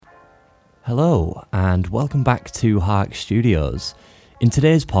Hello, and welcome back to Hark Studios. In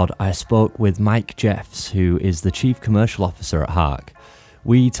today's pod, I spoke with Mike Jeffs, who is the Chief Commercial Officer at Hark.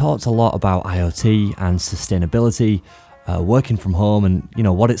 We talked a lot about IoT and sustainability, working from home, and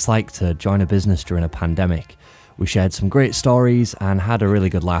what it's like to join a business during a pandemic. We shared some great stories and had a really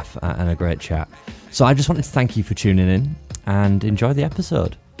good laugh and a great chat. So I just wanted to thank you for tuning in and enjoy the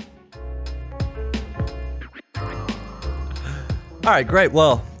episode. All right, great.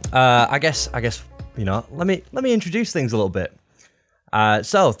 Well, I guess let me introduce things a little bit.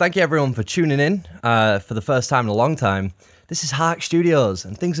 So thank you everyone for tuning in for the first time in a long time. This is Hark Studios,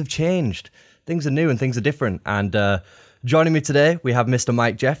 and things have changed. Things are new and things are different. And joining me today, we have Mr.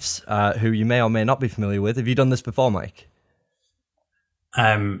 Mike Jeffs, who you may or may not be familiar with. Have you done this before, Mike?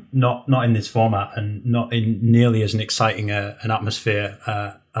 Not in this format, and not in nearly as an exciting an atmosphere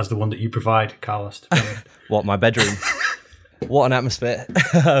as the one that you provide, Carlos. What, my bedroom? What an atmosphere.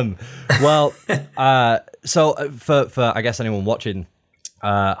 So for I guess anyone watching,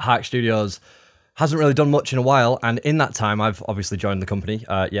 Hark Studios hasn't really done much in a while, and in that time I've obviously joined the company.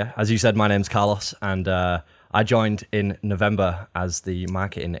 As you said, my name's Carlos, and I joined in November as the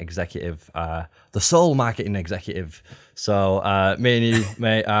marketing executive, the sole marketing executive. So me and you,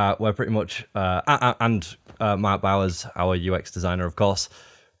 mate, we're pretty much, and Mark Bowers, our UX designer, of course,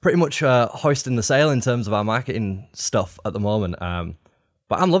 pretty much hoisting the sail in terms of our marketing stuff at the moment.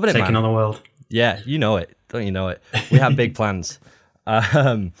 But I'm loving it, man. Taking on the world. Yeah, you know it. Don't you know it? We have big plans.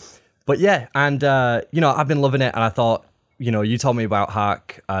 But yeah, and I've been loving it, and I thought, you told me about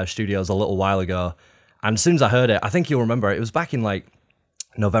Hark Studios a little while ago, and as soon as I heard it, I think you'll remember it was back in like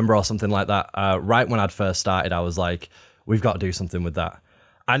November or something like that. Right when I'd first started, I was like, we've got to do something with that.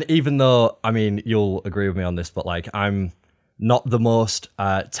 And even though, I mean, you'll agree with me on this, but like I'm not the most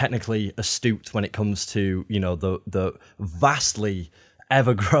technically astute when it comes to, the vastly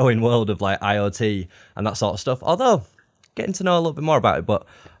ever-growing world of like IoT and that sort of stuff. Although getting to know a little bit more about it, but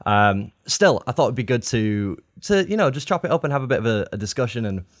still, I thought it'd be good to just chop it up and have a bit of a discussion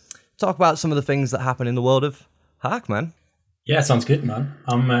and talk about some of the things that happen in the world of Hark, man. Yeah, sounds good, man.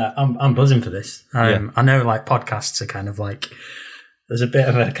 I'm buzzing for this. I know like podcasts are kind of like, there's a bit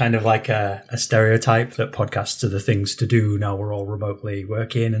of a kind of like a stereotype that podcasts are the things to do now we're all remotely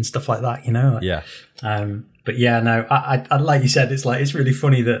working and stuff like that, Yeah. But yeah, no, I like you said, it's really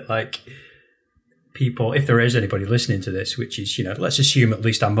funny that like people, if there is anybody listening to this, which is, let's assume at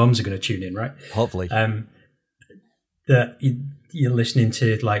least our mums are going to tune in, right? Hopefully. That you're listening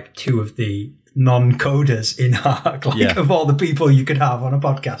to like two of the non-coders in Hark, of all the people you could have on a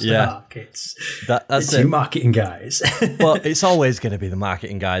podcast at Hark. It's two marketing guys. Well, it's always going to be the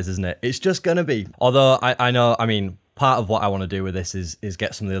marketing guys, isn't it? It's just going to be. Although I know, I mean, part of what I want to do with this is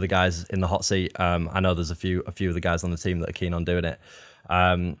get some of the other guys in the hot seat. I know there's a few of the guys on the team that are keen on doing it.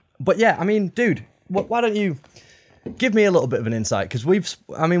 But yeah, I mean, dude, why don't you give me a little bit of an insight? Because we've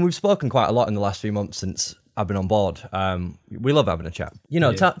spoken quite a lot in the last few months since I've been on board. We love having a chat.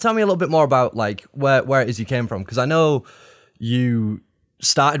 Tell me a little bit more about like where it is you came from, because I know you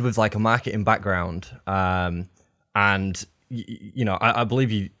started with like a marketing background, and I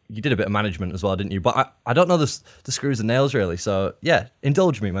believe you did a bit of management as well, didn't you? But I don't know the screws and nails really. So yeah,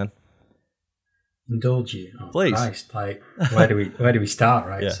 indulge me, man. Indulge you, please. Christ, like where do we start,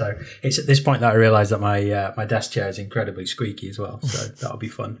 right? Yeah. So it's at this point that I realise that my desk chair is incredibly squeaky as well, so that'll be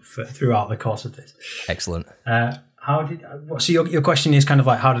fun throughout the course of this. Excellent. So your question is kind of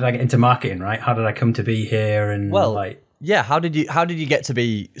like, how did I get into marketing, right? How did I come to be here? And how did you get to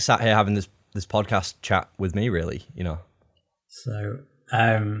be sat here having this podcast chat with me, really?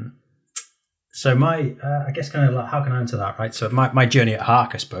 So my, I guess kind of like, how can I answer that, right? So my journey at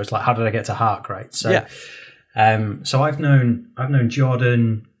Hark, I suppose, like how did I get to Hark, right? So, so I've known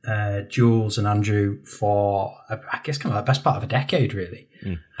Jordan, Jules and Andrew for, I guess kind of the best part of a decade, really.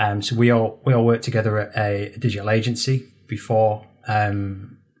 So we all worked together at a digital agency before,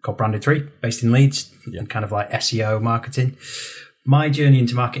 called Branded 3, based in Leeds, and kind of like SEO marketing. My journey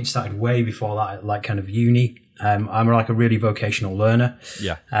into marketing started way before that, at like kind of uni. I'm like a really vocational learner.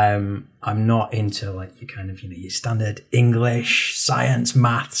 Yeah. I'm not into like your kind of, your standard English, science,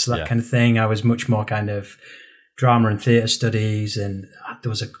 maths, that kind of thing. I was much more kind of drama and theatre studies, and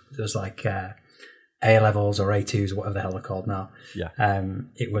there was like A-levels or A2s or whatever the hell they're called now. Yeah.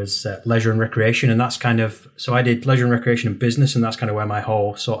 It was leisure and recreation, and that's kind of, so I did leisure and recreation and business, and that's kind of where my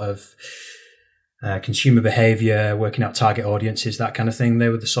whole sort of consumer behavior, working out target audiences, that kind of thing. They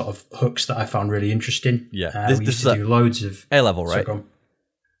were the sort of hooks that I found really interesting. Yeah. We used to do loads of A-level, right?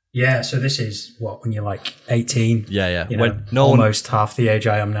 Yeah, so this is when you're like 18. Yeah. You know, almost half the age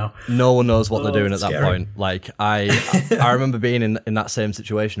I am now. No one knows what they're doing at scary. that point. Like I remember being in that same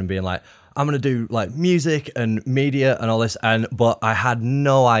situation and being like, I'm gonna do like music and media and all this, but I had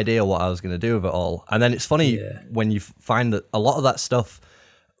no idea what I was gonna do with it all. And then it's funny when you find that a lot of that stuff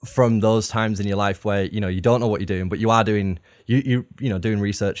from those times in your life where you don't know what you're doing, but you are doing doing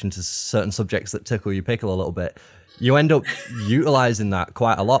research into certain subjects that tickle your pickle a little bit. You end up utilizing that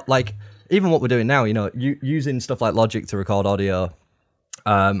quite a lot. Like even what we're doing now, using stuff like Logic to record audio,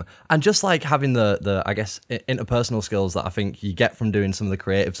 and just like having the I guess interpersonal skills that I think you get from doing some of the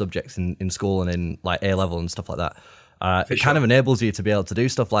creative subjects in school and in like A level and stuff like that. Kind of enables you to be able to do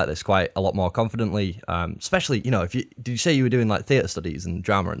stuff like this quite a lot more confidently. Especially, if did you say you were doing like theatre studies and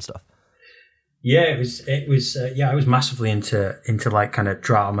drama and stuff? Yeah, it was. I was massively into like kind of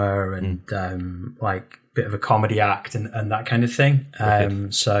drama and like bit of a comedy act and that kind of thing.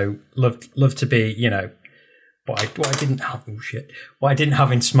 So loved to be, what I didn't have. Oh shit! What I didn't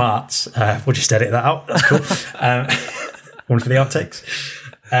have in smarts. We'll just edit that out. That's cool. One for the outtakes.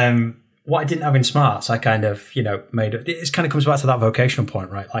 What I didn't have in smarts, I kind of, made it. It kind of comes back to that vocational point,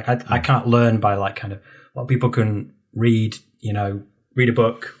 right? Like I can't learn by like kind of a lot of people can read a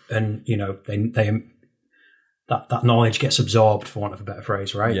book and they that knowledge gets absorbed, for want of a better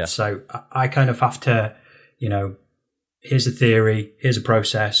phrase, right? Yeah. So I kind of have to, here's a theory, here's a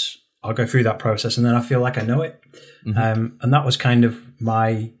process. I'll go through that process, and then I feel like I know it. Mm-hmm. And that was kind of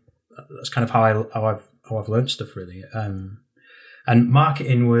that's kind of how I've learned stuff, really. And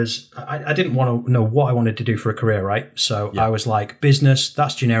marketing was, I didn't want to know what I wanted to do for a career, right? So I was like, business,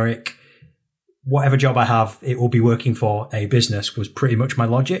 that's generic. Whatever job I have, it will be working for a business was pretty much my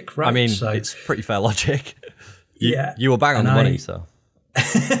logic, right? I mean, it's pretty fair logic. You were bang on the money, so.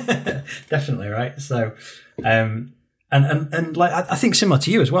 Definitely, right? So, and like, I think similar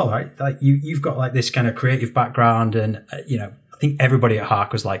to you as well, right? Like you've got like this kind of creative background and, I think everybody at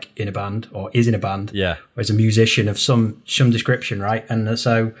Hark was like in a band or is in a band. Yeah. Or is a musician of some description, right? And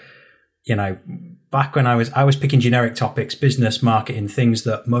so, back when I was picking generic topics, business, marketing, things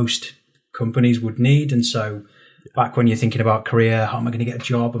that most companies would need. And so back when you're thinking about career, how am I going to get a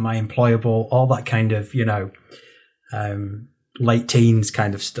job? Am I employable? All that kind of, late teens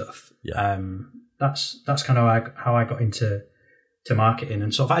kind of stuff. Yeah. That's kind of how I got into marketing.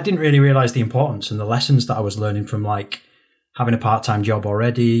 And so I didn't really realize the importance and the lessons that I was learning from like having a part-time job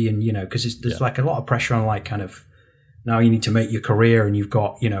already. And, because there's like a lot of pressure on like kind of now you need to make your career and you've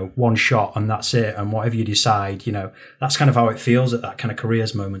got, one shot and that's it. And whatever you decide, that's kind of how it feels at that kind of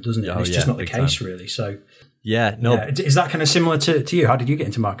careers moment, doesn't it? And it's just not the case really. So yeah, no. Yeah. Is that kind of similar to you? How did you get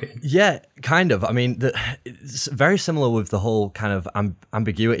into marketing? Yeah, kind of. I mean, it's very similar with the whole kind of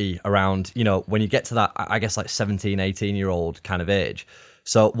ambiguity around, when you get to that, I guess like 17, 18-year-old kind of age.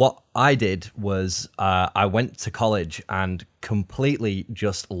 So what I did was I went to college and completely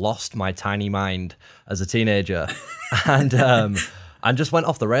just lost my tiny mind as a teenager and just went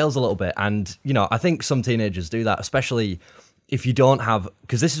off the rails a little bit. And, I think some teenagers do that, especially if you don't have,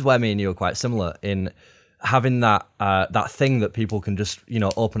 because this is where me and you are quite similar in having that thing that people can just,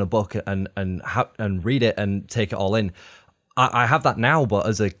 open a book and read it and take it all in. I have that now, but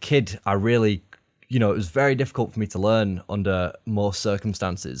as a kid, I really, it was very difficult for me to learn under most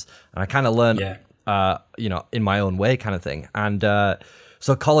circumstances. And I kind of learned, in my own way kind of thing. And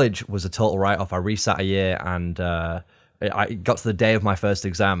so college was a total write-off. I resat a year and I got to the day of my first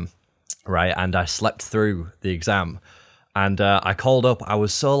exam, right? And I slept through the exam. And I called up. I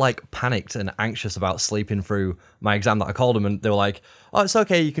was so like panicked and anxious about sleeping through my exam that I called them and they were like, "Oh, it's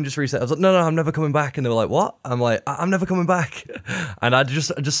okay. You can just reset." I was like, "No, I'm never coming back." And they were like, "What?" I'm like, "I'm never coming back." And I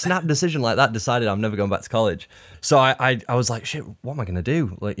just snapped a decision like that. Decided I'm never going back to college. So I was like, "Shit, what am I gonna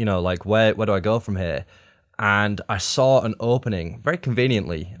do? Like, like where do I go from here?" And I saw an opening very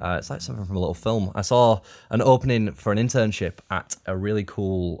conveniently. It's like something from a little film. I saw an opening for an internship at a really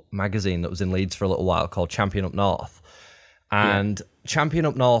cool magazine that was in Leeds for a little while called Champion Up North. And Champion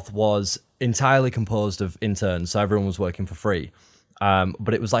Up North was entirely composed of interns, so everyone was working for free.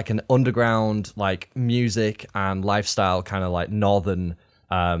 But it was like an underground, like music and lifestyle kind of like northern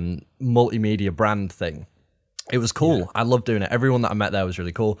multimedia brand thing. It was cool. Yeah. I loved doing it. Everyone that I met there was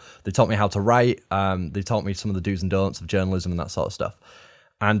really cool. They taught me how to write. They taught me some of the do's and don'ts of journalism and that sort of stuff.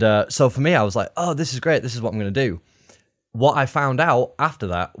 And so for me, I was like, oh, this is great. This is what I'm going to do. What I found out after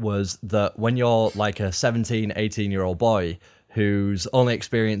that was that when you're like a 17, 18-year-old boy whose only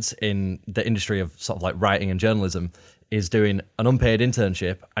experience in the industry of sort of like writing and journalism is doing an unpaid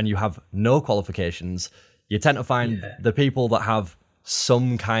internship and you have no qualifications, you tend to find the people that have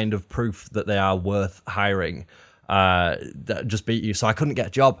some kind of proof that they are worth hiring that just beat you. So I couldn't get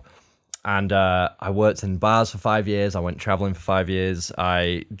a job. And I worked in bars for 5 years. I went traveling for 5 years.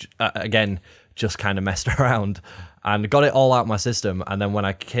 I, again, just kind of messed around and got it all out of my system. And then when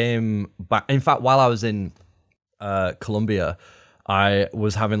I came back, in fact, while I was in Colombia, I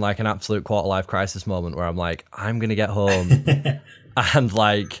was having like an absolute quarter life crisis moment where I'm like, I'm going to get home and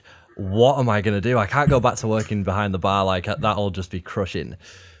like, what am I going to do? I can't go back to working behind the bar. Like that'll just be crushing.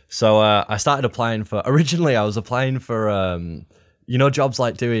 So I started applying for, originally I was applying for, jobs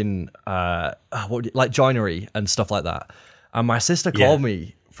like doing like joinery and stuff like that. And my sister called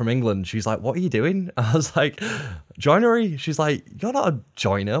me from England. She's like, what are you doing? I was like, joinery? She's like, you're not a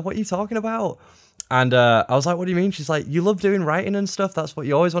joiner. What are you talking about? And I was like, what do you mean? She's like, you love doing writing and stuff. That's what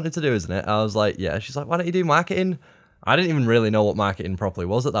you always wanted to do, isn't it? I was like, yeah. She's like, why don't you do marketing? I didn't even really know what marketing properly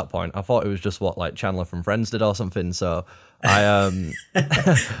was at that point. I thought it was just what like Chandler from Friends did or something. So I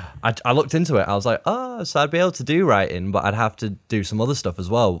I looked into it. I was like, oh, so I'd be able to do writing, but I'd have to do some other stuff as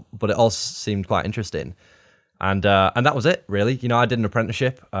well. But it all seemed quite interesting. And that was it, really. I did an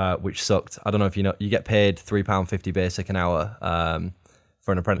apprenticeship, which sucked. I don't know if you know, you get paid £3.50 basic an hour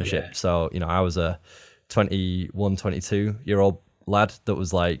for an apprenticeship. Yeah. So, I was a 21, 22-year-old lad that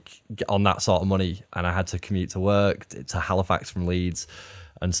was like on that sort of money, and I had to commute to work to Halifax from Leeds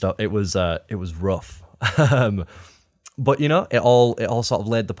and stuff. It was rough. But, it all sort of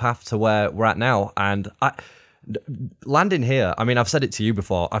laid the path to where we're at now. And landing here, I mean, I've said it to you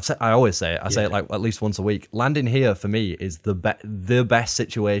before. I always say it. I say it like at least once a week. Landing here for me is the best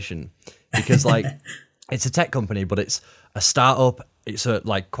situation because like it's a tech company, but it's a startup. It's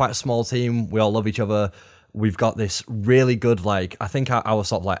like quite a small team. We all love each other. We've got this really good, like, I think our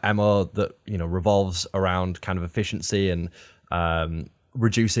sort of like MO that, revolves around kind of efficiency and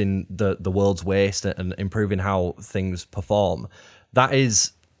reducing the world's waste and improving how things perform. That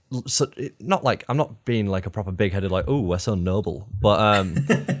is not like, I'm not being like a proper big headed, like, oh, we're so noble, but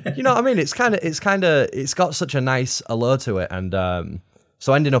you know what I mean? It's it's got such a nice allure to it. And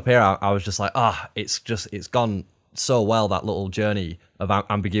so ending up here, I was just like, it's gone so well. That little journey of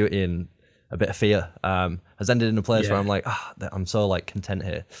ambiguity and a bit of fear has ended in a place where I'm like, I'm so like content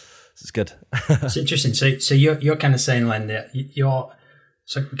here. This is good. It's interesting. So you're kind of saying, Len, that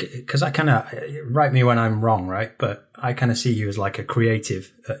because I kind of, write me when I'm wrong, right? But I kind of see you as like a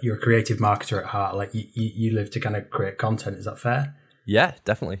creative. You're a creative marketer at heart. Like you live to kind of create content. Is that fair? Yeah,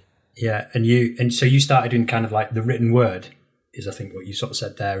 definitely. Yeah, and so you started in kind of like the written word is, I think, what you sort of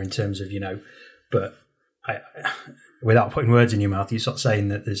said there in terms of but without putting words in your mouth, you're sort of saying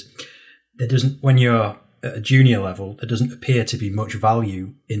that there doesn't, when you're at a junior level, there doesn't appear to be much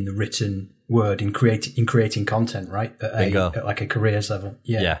value in the written word in creating content, right? At like a careers level.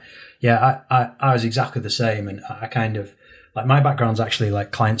 Yeah. I was exactly the same, and I kind of like, my background's actually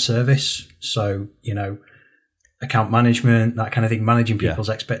like client service, so account management, that kind of thing, managing people's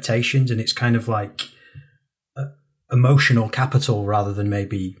expectations, and it's kind of like emotional capital rather than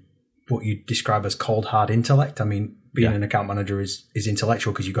maybe what you describe as cold hard intellect. I mean, being an account manager is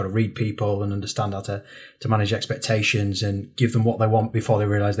intellectual because you've got to read people and understand how to manage expectations and give them what they want before they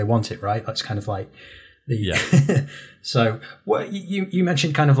realize they want it, right? That's kind of like So what you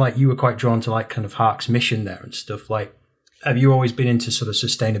mentioned, kind of like you were quite drawn to like kind of Hark's mission there and stuff. Like, have you always been into sort of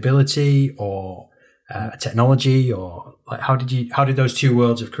sustainability or technology, or like how did those two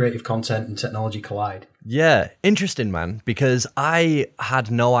worlds of creative content and technology collide? Yeah, interesting, man, because I had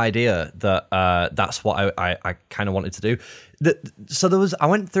no idea that that's what I kind of wanted to do. I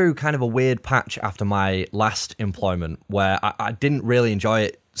went through kind of a weird patch after my last employment where I didn't really enjoy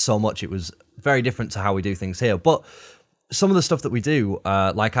it so much. It was very different to how we do things here. But some of the stuff that we do,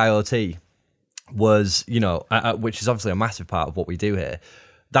 like IoT, was, which is obviously a massive part of what we do here,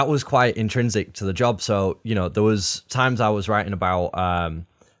 that was quite intrinsic to the job. So, there was times I was writing about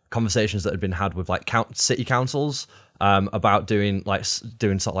conversations that had been had with like city councils about doing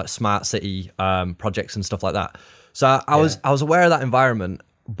sort of like smart city projects and stuff like that. So I was aware of that environment,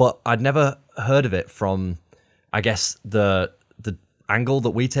 but I'd never heard of it from, I guess, the angle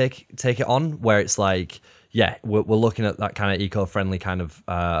that we take it on, where it's like, we're looking at that kind of eco-friendly kind of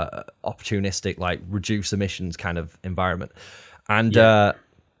opportunistic, like reduce emissions kind of environment. And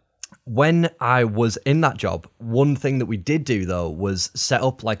when I was in that job, one thing that we did do though was set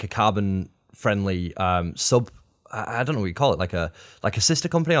up like a carbon-friendly I don't know what you call it, like a sister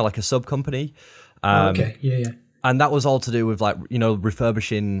company or like a sub company. Okay, yeah. And that was all to do with like,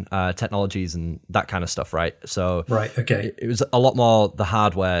 refurbishing technologies and that kind of stuff, right? So right, okay. It was a lot more the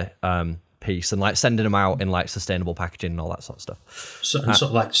hardware piece and like sending them out in like sustainable packaging and all that sort of stuff.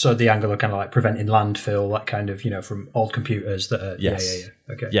 So the angle of kind of like preventing landfill, that kind of, from old computers that are yes.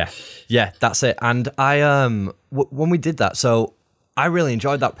 Okay. Yeah, that's it. And I when we did that, so I really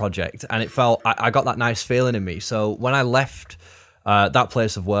enjoyed that project, and it felt I got that nice feeling in me. So when I left that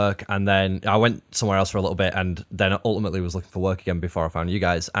place of work, and then I went somewhere else for a little bit, and then ultimately was looking for work again before I found you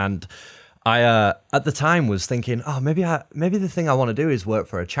guys. And I at the time was thinking, oh, maybe the thing I want to do is work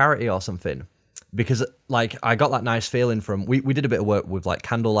for a charity or something, because like I got that nice feeling from we did a bit of work with like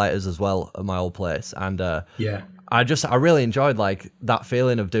candle lighters as well at my old place, and I really enjoyed like that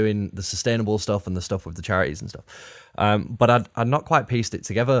feeling of doing the sustainable stuff and the stuff with the charities and stuff. But I'd not quite pieced it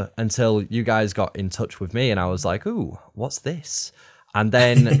together until you guys got in touch with me, and I was like, ooh, what's this? And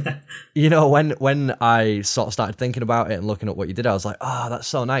then, when I sort of started thinking about it and looking at what you did, I was like, oh, that's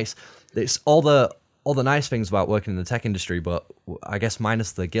so nice. It's all the nice things about working in the tech industry, but I guess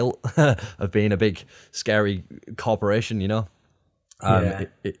minus the guilt of being a big, scary corporation, it's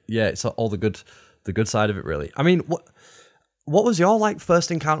all the good side of it, really. I mean, what was your like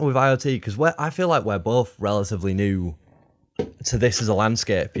first encounter with IoT? Because I feel like we're both relatively new to this as a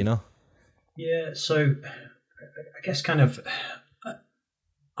landscape, Yeah, so I guess kind of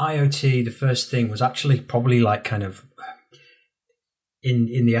IoT, the first thing was actually probably like kind of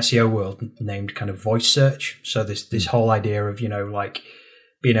in the SEO world named kind of voice search. So this whole idea of, like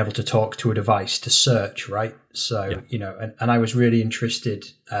being able to talk to a device to search, right? So, and I was really interested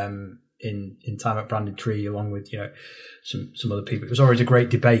in time at Branded Tree, along with, some other people. It was always a great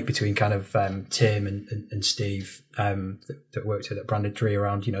debate between kind of Tim and Steve that worked at Branded Tree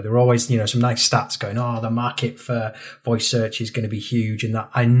around, there were always, some nice stats going, the market for voice search is going to be huge. And that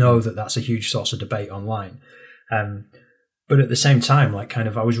I know that's a huge source of debate online. But at the same time, like kind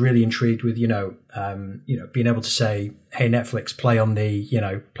of, I was really intrigued with, being able to say, hey, Netflix, play on the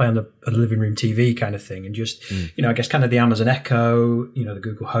living room TV kind of thing. And just, I guess kind of the Amazon Echo, the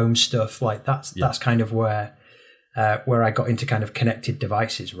Google Home stuff, like that's kind of where I got into kind of connected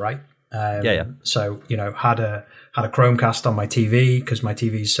devices, right? So, had a Chromecast on my TV because my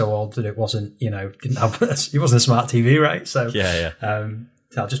TV is so old that it wasn't, it wasn't a smart TV, right? So,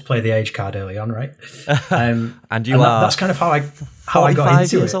 I'll just play the age card early on, right? And that's kind of how I got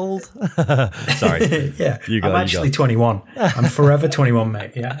into years it. Old? Sorry. Yeah. I'm actually 21. I'm forever 21,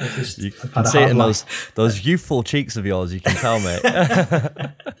 mate. Yeah. You can see it in those youthful cheeks of yours. You can tell, mate.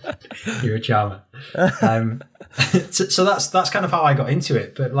 You're a charmer. So that's kind of how I got into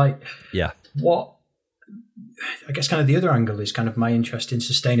it. But like, what I guess kind of the other angle is kind of my interest in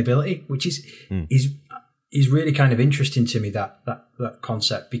sustainability, which is really kind of interesting to me, that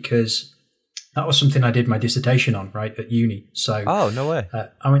concept, because that was something I did my dissertation on, right, at uni. So, no way.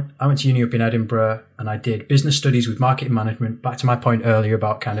 I went to uni up in Edinburgh, and I did business studies with marketing management. Back to my point earlier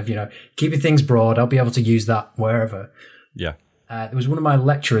about kind of, keeping things broad. I'll be able to use that wherever. Yeah. There was one of my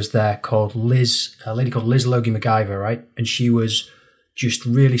lecturers there called Liz, a lady called Liz Logie MacGyver, right? And she was just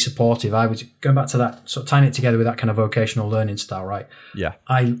really supportive. I was going back to that, sort of tying it together with that kind of vocational learning style, right? Yeah.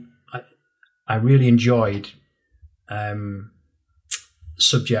 I really enjoyed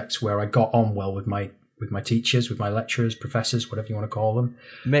subjects where I got on well with my teachers, with my lecturers, professors, whatever you want to call them.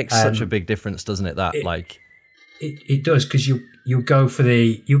 Makes such a big difference, doesn't it? It does, because you go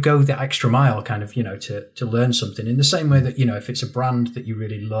the extra mile, kind of, to learn something. In the same way that, if it's a brand that you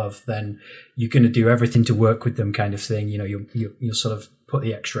really love, then you're going to do everything to work with them, kind of thing. You'll sort of put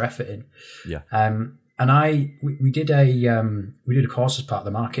the extra effort in. Yeah. And we did a course as part of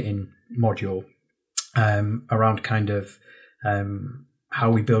the marketing module around kind of how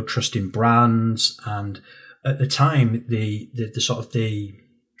we build trust in brands. And at the time, the sort of the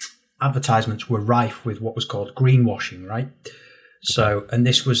advertisements were rife with what was called greenwashing, right? So, and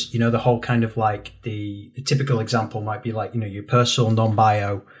this was, the whole kind of like the typical example might be like, your Persil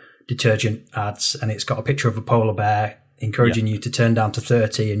non-bio detergent ads, and it's got a picture of a polar bear encouraging you to turn down to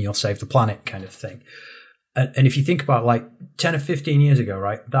 30 and you'll save the planet, kind of thing. And if you think about like 10 or 15 years ago,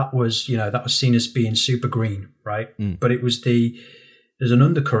 right, that was seen as being super green, right? But it was there's an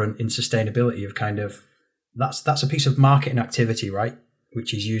undercurrent in sustainability of kind of, that's a piece of marketing activity, right?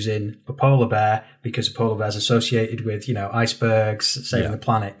 Which is using a polar bear because a polar bear is associated with, icebergs, saving the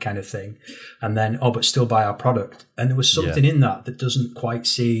planet, kind of thing. And then, but still buy our product. And there was something in that doesn't quite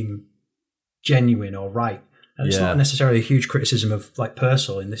seem genuine or right. And it's not necessarily a huge criticism of like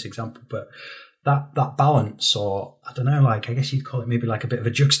Persil in this example, but that balance, or I don't know, like I guess you'd call it maybe like a bit of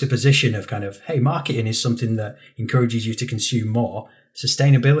a juxtaposition of kind of, hey, marketing is something that encourages you to consume more.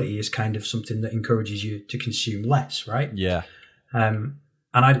 Sustainability is kind of something that encourages you to consume less, right? Yeah.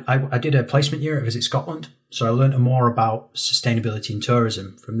 and I did a placement year at Visit Scotland, so I learned more about sustainability and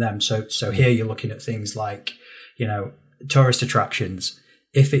tourism from them. So here you're looking at things like, tourist attractions.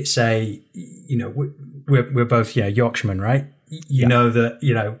 If it's we're both Yorkshiremen, right? You know that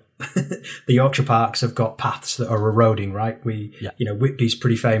the Yorkshire parks have got paths that are eroding, right? Whitby's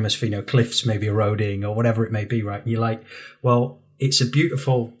pretty famous for cliffs maybe eroding or whatever it may be, right? And you're like, well, it's a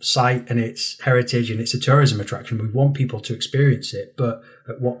beautiful site and it's heritage and it's a tourism attraction. We want people to experience it, but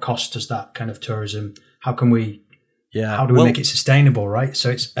at what cost does that kind of tourism? How can we? Yeah. How do we make it sustainable, right?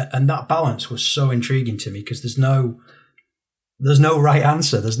 So and that balance was so intriguing to me because there's no right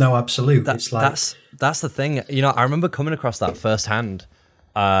answer. There's no absolute. It's like that's the thing. I remember coming across that firsthand.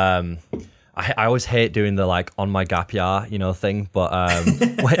 I always hate doing the like on my gap year, thing. But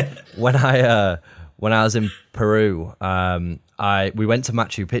when I was in Peru, we went to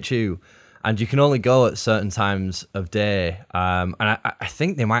Machu Picchu, and you can only go at certain times of day. And I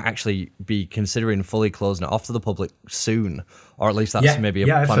think they might actually be considering fully closing it off to the public soon, or at least that's maybe a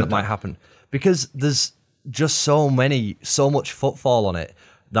plan that might happen, because there's just so much footfall on it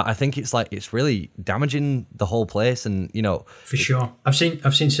that I think it's really damaging the whole place. And for sure, I've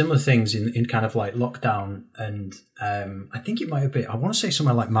seen similar things in kind of like lockdown, and I think it might have been, I want to say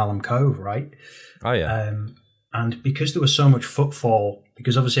somewhere like Malham Cove, right? Oh yeah. And because there was so much footfall,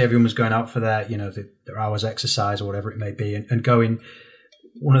 because obviously everyone was going out for their hours exercise or whatever it may be, and going.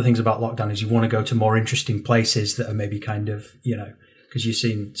 One of the things about lockdown is you want to go to more interesting places that are maybe kind of because you've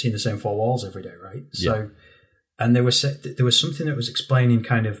seen the same four walls every day, right? Yeah. So, and there was something that was explaining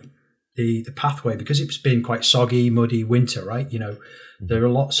kind of the pathway, because it's been quite soggy, muddy winter, right? There are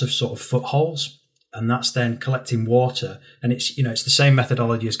lots of sort of footholes, and that's then collecting water, and it's it's the same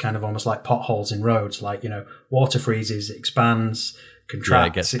methodology as kind of almost like potholes in roads, like water freezes, it expands,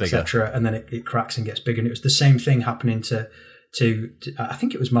 contracts, etc., and then it cracks and gets bigger. And it was the same thing happening to I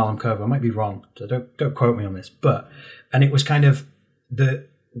think it was Malham Cove. I might be wrong, so don't quote me on this, and it was kind of the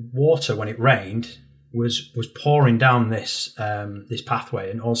water when it rained was pouring down this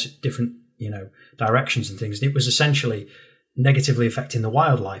pathway in all different directions and things, and it was essentially negatively affecting the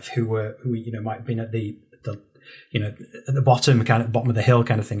wildlife who might have been at the at the bottom of the hill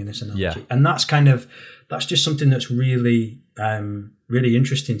kind of thing in this analogy. Yeah. And that's just something that's really really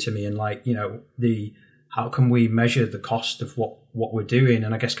interesting to me, and how can we measure the cost of what we're doing?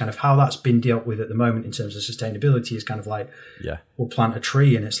 And I guess kind of how that's been dealt with at the moment in terms of sustainability is kind of like, we'll plant a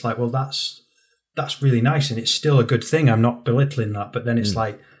tree, and it's like, well, that's really nice, and it's still a good thing. I'm not belittling that, but then it's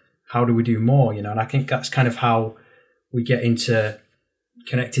like, how do we do more? And I think that's kind of how we get into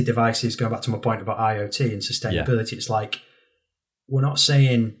connected devices, going back to my point about IoT and sustainability. It's like, we're not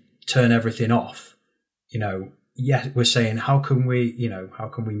saying turn everything off, we're saying how can we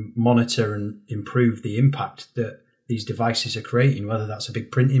monitor and improve the impact that these devices are creating, whether that's a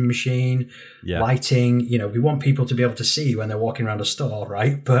big printing machine, lighting. We want people to be able to see when they're walking around a store,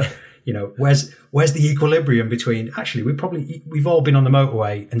 right? But where's the equilibrium between, actually we've all been on the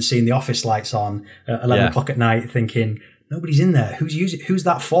motorway and seen the office lights on at 11 o'clock at night, thinking nobody's in there. Who's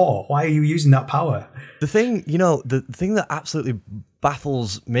that for? Why are you using that power? The thing, the thing that absolutely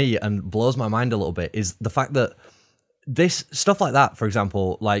baffles me and blows my mind a little bit is the fact that this stuff like that, for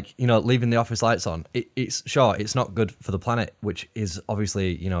example, like, leaving the office lights on, it's sure it's not good for the planet, which is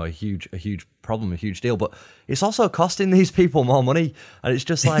obviously, a huge problem, a huge deal, but it's also costing these people more money. And it's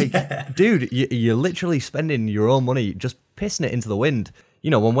just like, dude, you're literally spending your own money, just pissing it into the wind.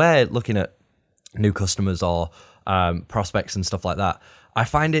 When we're looking at new customers or prospects and stuff like that, I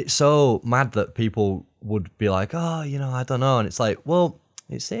find it so mad that people would be like, oh, I don't know. And it's like, well,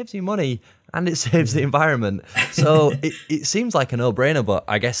 it saves you money and it saves the environment. So it seems like a no-brainer, but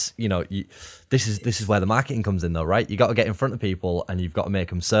I guess, this is where the marketing comes in though, right? You got to get in front of people and you've got to make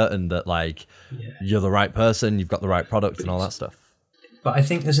them certain that you're the right person, you've got the right product and all that stuff. But I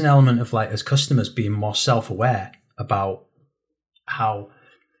think there's an element of as customers being more self-aware about how,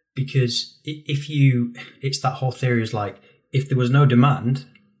 because it's that whole theory is like, if there was no demand,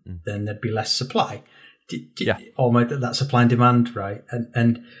 then there'd be less supply. Almost that supply and demand, right?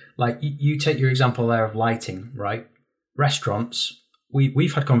 And like you take your example there of lighting, right? Restaurants,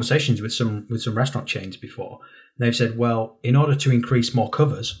 we've had conversations with some restaurant chains before. They've said, well, in order to increase more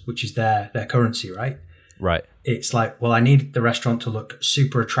covers, which is their currency, right? Right. It's like, well, I need the restaurant to look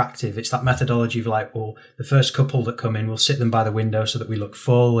super attractive. It's that methodology of like, well, the first couple that come in, we'll sit them by the window so that we look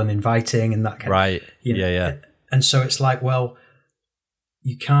full and inviting and that kind of. Yeah. And so it's like, well,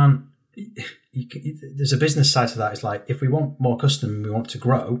 you can't. There's a business side to that. It's like, if we want more custom and we want to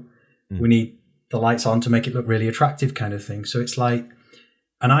grow, we need the lights on to make it look really attractive, kind of thing. So it's like,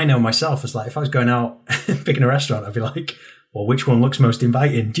 and I know myself, it's like, if I was going out picking a restaurant, I'd be like, or which one looks most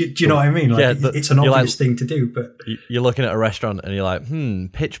inviting. Do you know what I mean? Like, it's an obvious thing to do, but you're looking at a restaurant and you're like,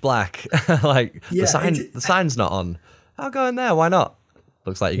 pitch black. Like the sign's not on. I'll go in there. Why not?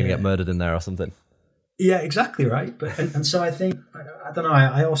 Looks like you're going to get murdered in there or something. Yeah, exactly right. But and so I think, I don't know.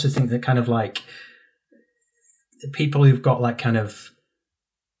 I also think that kind of like the people who've got like kind of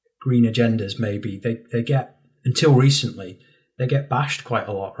green agendas, maybe they get, until recently, they get bashed quite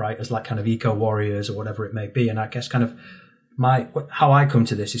a lot, right? As like kind of eco warriors or whatever it may be. And I guess kind of how I come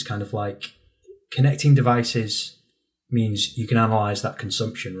to this is kind of like connecting devices means you can analyze that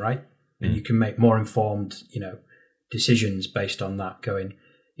consumption, right? And you can make more informed, decisions based on that going,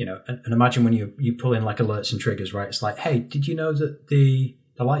 and imagine when you pull in like alerts and triggers, right? It's like, hey, did you know that the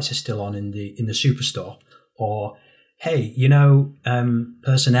lights are still on in the superstore? Or, hey,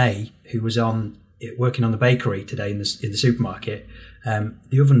 person A who was working on the bakery today in the supermarket,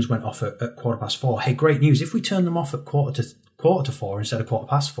 the ovens went off at 4:15. Hey, great news. If we turn them off at quarter to 4 instead of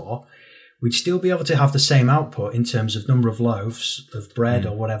 4:15, we'd still be able to have the same output in terms of number of loaves of bread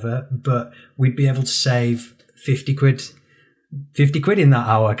or whatever, but we'd be able to save 50 quid in that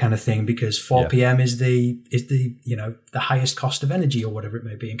hour kind of thing, because 4 p.m. is the the highest cost of energy or whatever it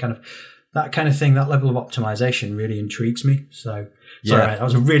may be, and kind of that kind of thing, that level of optimization really intrigues me. So sorry, that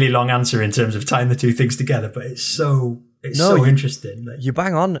was a really long answer in terms of tying the two things together, but it's so interesting. You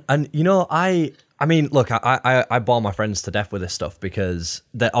bang on. And I mean, look, I bore my friends to death with this stuff because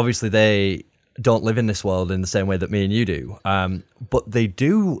they don't live in this world in the same way that me and you do. But they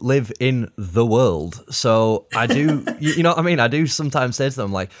do live in the world. So I do, you know what I mean? I do sometimes say to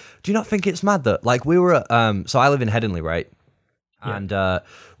them, like, do you not think it's mad that, like, we were at, so I live in Headingley, right? Yeah. And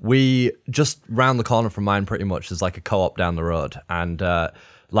we just round the corner from mine pretty much, there's like a co-op down the road. And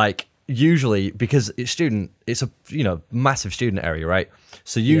like, usually, because it's a, massive student area, right?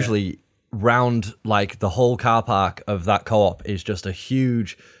 So usually round like the whole car park of that co-op is just a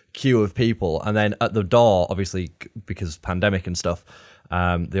huge queue of people, and then at the door, obviously because pandemic and stuff,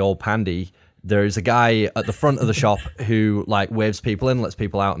 the old pandy, there is a guy at the front of the shop who like waves people in, lets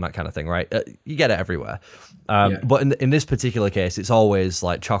people out and that kind of thing, right? You get it everywhere. But in this particular case, it's always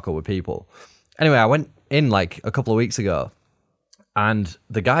like chocker with people. Anyway, I went in like a couple of weeks ago and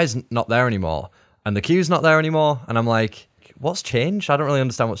the guy's not there anymore and the queue's not there anymore, and I'm like, what's changed? I don't really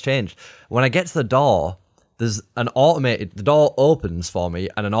understand what's changed. When I get to the door, there's the door opens for me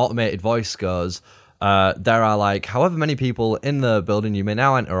and an automated voice goes, there are like however many people in the building you may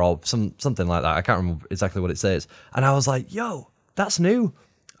now enter, or something like that. I can't remember exactly what it says. And I was like, yo, that's new.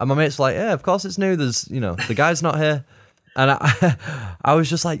 And my mate's like, yeah, of course it's new. There's, the guy's not here. And I was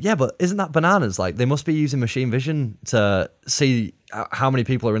just like, yeah, but isn't that bananas? Like, they must be using machine vision to see how many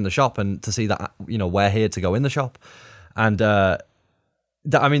people are in the shop and to see that, we're here to go in the shop. And,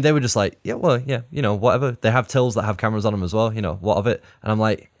 they were just like, yeah, well, yeah, whatever. They have tills that have cameras on them as well, what of it? And I'm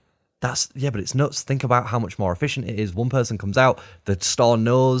like, but it's nuts. Think about how much more efficient it is. One person comes out, the store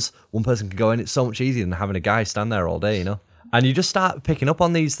knows, one person can go in. It's so much easier than having a guy stand there all day, And you just start picking up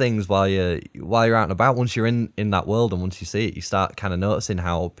on these things while you're out and about. Once you're in that world and once you see it, you start kind of noticing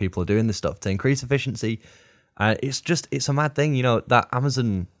how people are doing this stuff to increase efficiency. It's a mad thing, that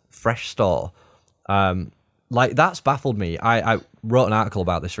Amazon Fresh store, like that's baffled me. I wrote an article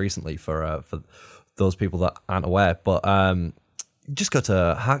about this recently for those people that aren't aware, but just go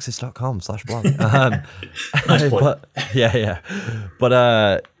to harxis.com/blog. Nice point.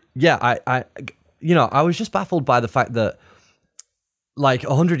 I was just baffled by the fact that like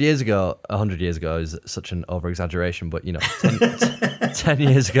 100 years ago is such an over exaggeration, but 10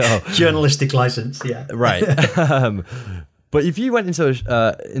 years ago, journalistic license, yeah, right. But if you went into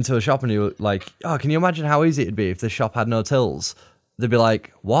a shop and you were like, oh, can you imagine how easy it'd be if this shop had no tills? They'd be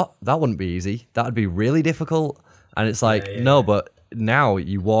like, what? That wouldn't be easy. That'd be really difficult. And it's like, no, but now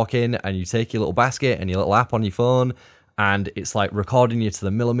you walk in and you take your little basket and your little app on your phone, and it's like recording you to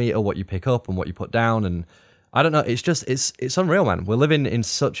the millimeter what you pick up and what you put down. And I don't know, it's unreal, man. We're living in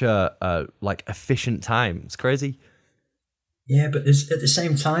such a like efficient time. It's crazy. Yeah, but there's, at the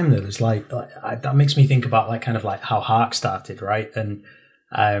same time, though, there's that makes me think about like kind of like how Hark started, right? And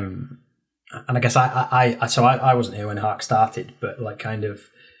I guess I wasn't here when Hark started, but like kind of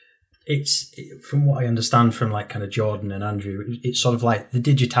from what I understand from like kind of Jordan and Andrew, it's sort of like the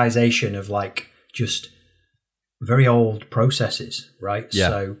digitization of like just very old processes, right? Yeah.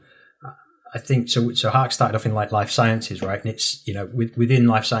 So I think so Hark started off in like life sciences, right? And it's, within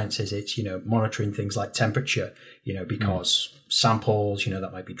life sciences, it's, monitoring things like temperature, because samples,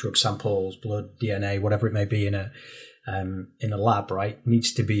 that might be drug samples, blood, DNA, whatever it may be in a lab, right,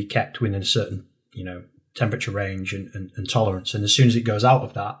 needs to be kept within a certain, temperature range and tolerance. And as soon as it goes out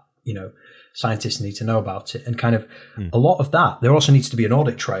of that, scientists need to know about it. And kind of a lot of that, there also needs to be an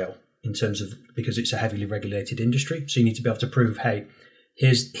audit trail in terms of, because it's a heavily regulated industry. So you need to be able to prove, hey,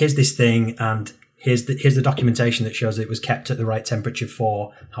 here's this thing, and here's the documentation that shows it was kept at the right temperature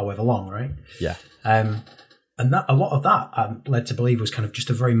for however long, right? Yeah. And that, a lot of that, I'm led to believe, was kind of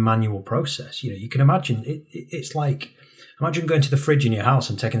just a very manual process. You can imagine it's like, imagine going to the fridge in your house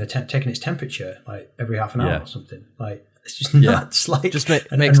and taking its temperature like every half an hour or something. Like, it's just nuts. Like, just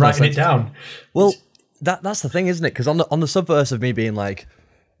makes no writing sense. it down. Well, that's the thing, isn't it? Because on the subverse of me being like,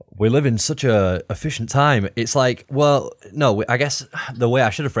 we live in such a efficient time, it's like, well, no, I guess the way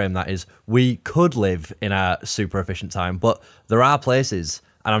I should have framed that is, we could live in a super efficient time, but there are places,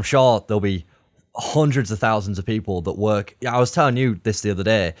 and I'm sure there'll be hundreds of thousands of people that work. I was telling you this the other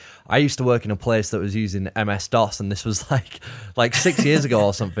day. I used to work in a place that was using MS-DOS, and this was like 6 years ago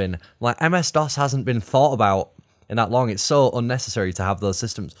or something. Like, MS-DOS hasn't been thought about in that long. It's so unnecessary to have those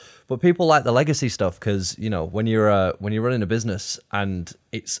systems. But people like the legacy stuff, because when you're running a business and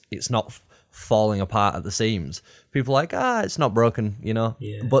it's not falling apart at the seams, people are like, it's not broken,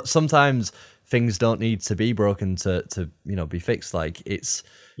 Yeah. But sometimes things don't need to be broken to be fixed. Like, it's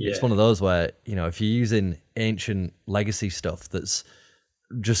one of those where, if you're using ancient legacy stuff that's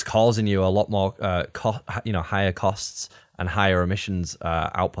just causing you a lot more higher costs and higher emissions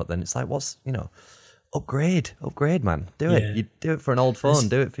output, then it's like, what's upgrade, man. Do it. You do it for an old phone,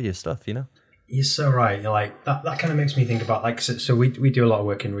 do it for your stuff, You're so right. Like, that kind of makes me think about, like, so we do a lot of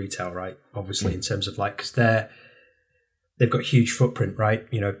work in retail, right? Obviously, in terms of, like, because they've got huge footprint, right?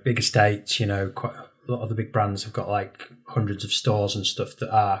 Big estates, quite a lot of the big brands have got like hundreds of stores and stuff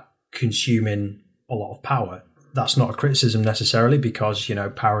that are consuming a lot of power. That's not a criticism necessarily, because,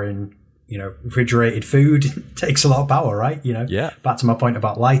 powering, refrigerated food takes a lot of power, right? Yeah. Back to my point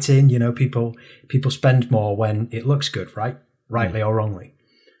about lighting, people spend more when it looks good, right? Rightly or wrongly.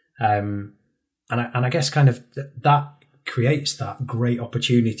 And I guess kind of that creates that great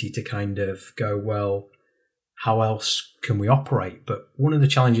opportunity to kind of go, well, how else can we operate? But one of the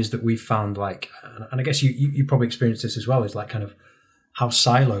challenges that we've found, like, and I guess you probably experienced this as well, is like kind of how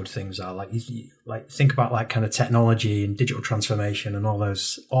siloed things are. Like, like think about like kind of technology and digital transformation and all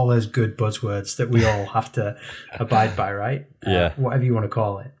those good buzzwords that we all have to abide by, right? Yeah. Whatever you want to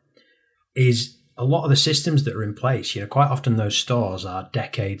call it, is a lot of the systems that are in place. Quite often those stores are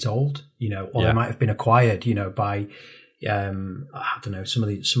decades old. Or they might have been acquired. By I don't know, some of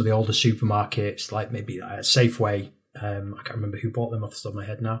the older supermarkets, like maybe Safeway. I can't remember who bought them off the top of my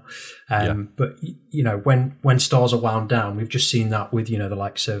head now. But when stores are wound down, we've just seen that with the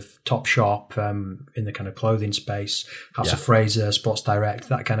likes of Topshop in the kind of clothing space, House of Fraser, Sports Direct,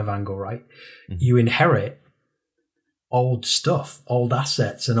 that kind of angle, right? Mm-hmm. You inherit old stuff, old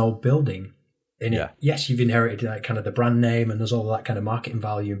assets, and old building. And yes, you've inherited like kind of the brand name, and there's all that kind of marketing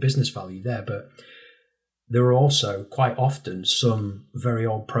value and business value there, but there are also quite often some very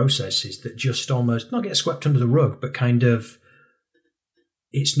old processes that just almost not get swept under the rug, but kind of,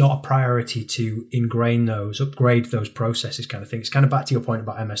 it's not a priority to upgrade those processes kind of thing. It's kind of back to your point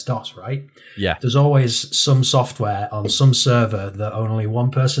about MS-DOS, right? Yeah. There's always some software on some server that only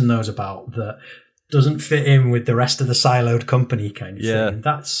one person knows about that doesn't fit in with the rest of the siloed company kind of thing. And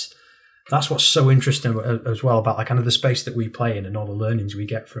that's what's so interesting as well about like kind of the space that we play in and all the learnings we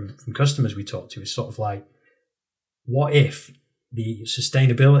get from customers we talk to, is sort of like, what if the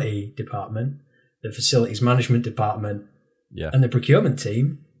sustainability department, the facilities management department, and the procurement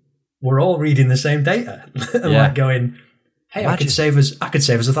team were all reading the same data and like going, hey, I could save us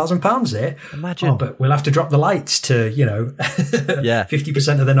 £1,000 here. Imagine. Oh, but we'll have to drop the lights to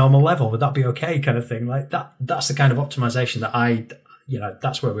 50% of the normal level. Would that be okay? Kind of thing. Like that's the kind of optimization that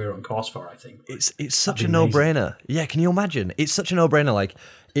that's where we're on course for, I think. It's such a no-brainer. Yeah, can you imagine? It's such a no-brainer. Like,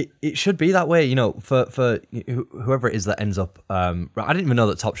 it should be that way, for whoever it is that ends up. I didn't even know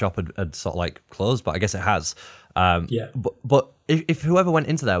that Topshop had sort of like closed, but I guess it has. But if whoever went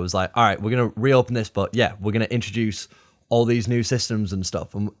into there was like, all right, we're going to reopen this, but we're going to introduce all these new systems and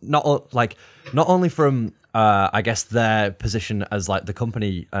stuff, and not only from I guess their position as like the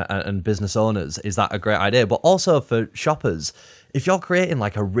company and business owners, is that a great idea, but also for shoppers. If you're creating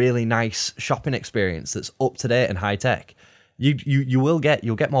like a really nice shopping experience that's up to date and high tech, you'll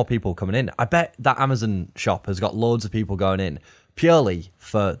get more people coming in. I bet that Amazon shop has got loads of people going in purely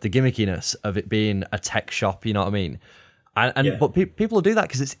for the gimmickiness of it being a tech shop. You know what I mean? But people will do that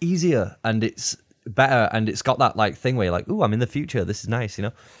because it's easier and it's better and it's got that like thing where you're like, ooh, I'm in the future. This is nice,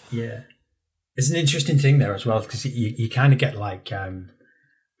 Yeah, it's an interesting thing there as well, because you kind of get like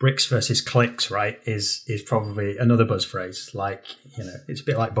bricks versus clicks, right? Is probably another buzz phrase. Like, it's a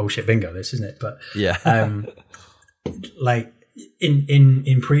bit like bullshit bingo, this, isn't it? But like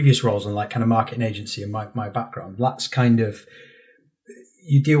in previous roles and like kind of marketing agency and my background, that's kind of,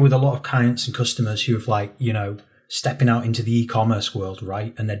 you deal with a lot of clients and customers who have like, you know, stepping out into the e-commerce world,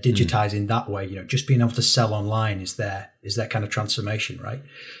 right? And they're digitizing that way, you know, just being able to sell online is their kind of transformation, right?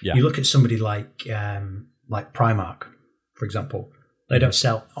 Yeah. You look at somebody like Primark, for example, they don't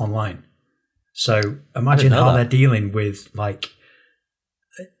sell online. So imagine how they're dealing with like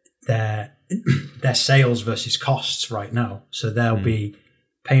their sales versus costs right now. So they'll be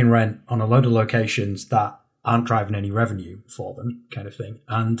paying rent on a load of locations that aren't driving any revenue for them, kind of thing.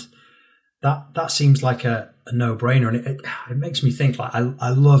 And that seems like a no-brainer, and it makes me think. Like I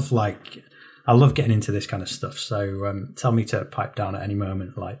love getting into this kind of stuff. So tell me to pipe down at any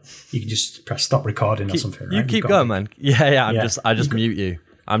moment. Like you can just press stop recording or something. Right? You keep going, man. Yeah. I just mute you.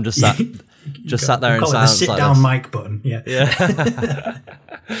 I'm just sat there in silence. The sit down mic button. Yeah.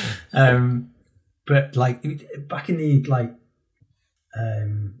 But like back in the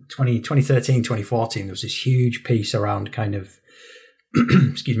 2013, 2014, there was this huge piece around kind of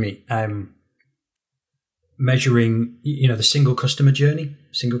excuse me, measuring, you know, the single customer journey,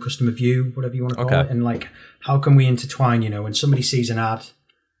 single customer view, whatever you want to call it. And like, how can we intertwine, you know, when somebody sees an ad,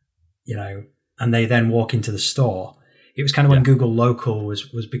 you know, and they then walk into the store. It was kind of when Google Local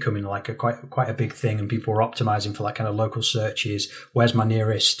was becoming like quite a big thing, and people were optimizing for like kind of local searches. Where's my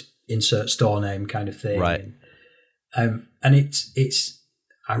nearest insert store name kind of thing. Right. And it's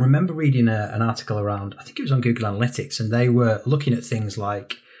I remember reading an article around, I think it was on Google Analytics, and they were looking at things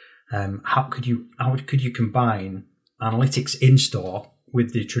like how could you combine analytics in store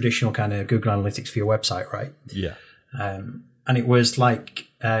with the traditional kind of Google Analytics for your website, right? Yeah. And it was like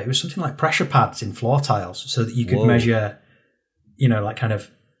it was something like pressure pads in floor tiles, so that you could measure, you know, like kind of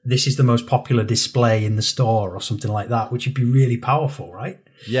this is the most popular display in the store or something like that, which would be really powerful, right?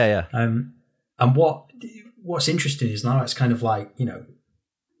 Yeah. And what's interesting is now it's kind of like, you know,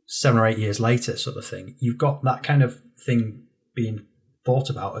 7 or 8 years later sort of thing, you've got that kind of thing being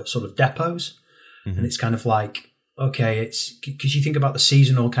thought about at sort of depots. And it's kind of like, okay, it's because you think about the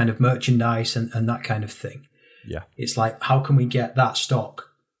seasonal kind of merchandise and that kind of thing. Yeah. It's like, how can we get that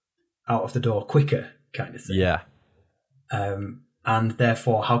stock out of the door quicker kind of thing? Yeah. And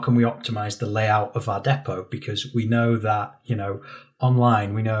therefore, how can we optimize the layout of our depot? Because we know that, you know,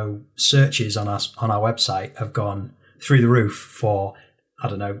 online, we know searches on our website have gone through the roof for, I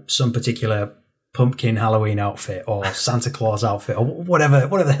don't know, some particular pumpkin Halloween outfit or Santa Claus outfit or whatever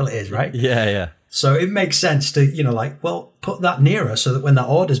the hell it is, right? Yeah. So it makes sense to, you know, like, well, put that nearer so that when that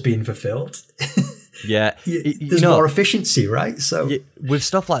order's being fulfilled, there's more efficiency, right? So with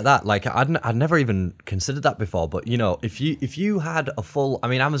stuff like that, like I'd never even considered that before. But you know, if you had a full, I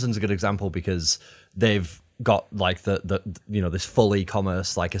mean, Amazon's a good example because they've got like the you know, this full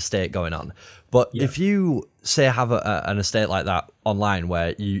e-commerce like estate going on. But if you say have an estate like that online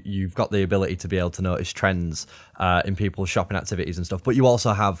where you've got the ability to be able to notice trends in people's shopping activities and stuff, but you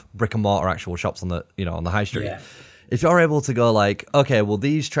also have brick and mortar actual shops on the, you know, on the high street. Yeah. If you're able to go like, okay, well,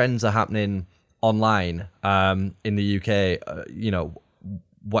 these trends are happening online in the UK, you know,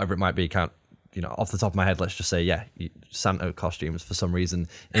 whatever it might be, can't, you know, off the top of my head, let's just say, Santa costumes for some reason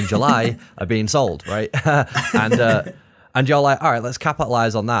in July are being sold, right? And you're like, all right, let's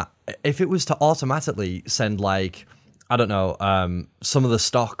capitalize on that. If it was to automatically send like, I don't know, some of the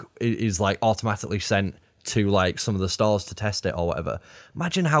stock is like automatically sent to like some of the stores to test it or whatever.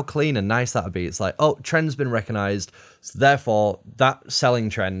 Imagine how clean and nice that would be. It's like, oh, trend's been recognized, so therefore that selling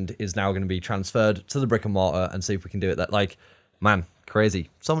trend is now going to be transferred to the brick and mortar and see if we can do it. That, like, man,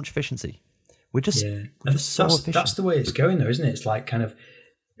 crazy. So much efficiency. We're just so efficient. That's the way it's going though, isn't it? It's like kind of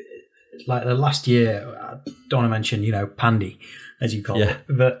like the last year, I don't want to mention, you know, Pandy, as you call it,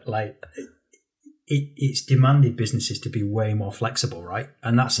 but like it's demanded businesses to be way more flexible, right?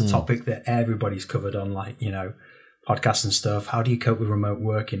 And that's a topic that everybody's covered on, like, you know, podcasts and stuff. How do you cope with remote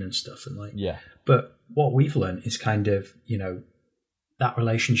working and stuff? And like, but what we've learned is kind of, you know, that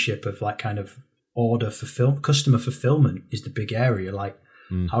relationship of like kind of customer fulfillment is the big area. Like,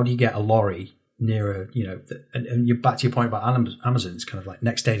 how do you get a lorry nearer, you know, and you're back to your point about Amazon, it's kind of like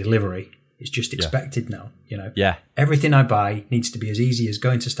next day delivery. It's just expected now, you know. Yeah. Everything I buy needs to be as easy as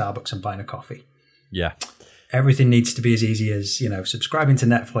going to Starbucks and buying a coffee. Yeah. Everything needs to be as easy as, you know, subscribing to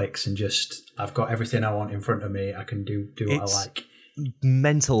Netflix and just, I've got everything I want in front of me. I can do what I like.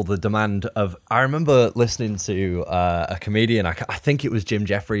 Mental, the demand of, I remember listening to a comedian, I think it was Jim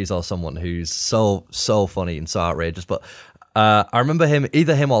Jeffries or someone who's so funny and so outrageous, but I remember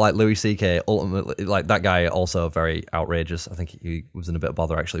either him or like Louis CK, ultimately, like that guy also very outrageous. I think he was in a bit of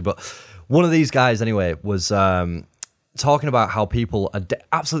bother actually, but one of these guys anyway was talking about how people are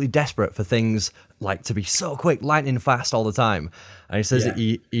absolutely desperate for things like to be so quick, lightning fast all the time. And he says that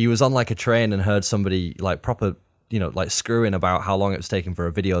he was on like a train and heard somebody like proper, like screwing about how long it was taking for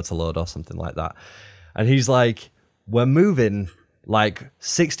a video to load or something like that. And he's like, we're moving like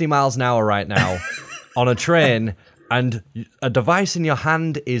 60 miles an hour right now on a train, and a device in your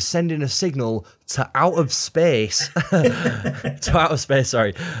hand is sending a signal to outer space,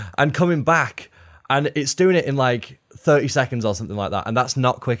 and coming back, and it's doing it in like 30 seconds or something like that, and that's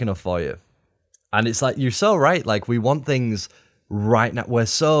not quick enough for you. And it's like, you're so right, like we want things right now. We're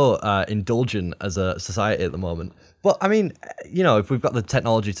so indulgent as a society at the moment. But I mean, if we've got the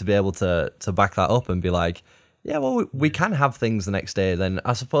technology to be able to back that up and be like, yeah, well, we can have things the next day, then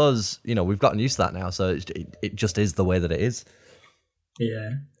I suppose, we've gotten used to that now. So it just is the way that it is.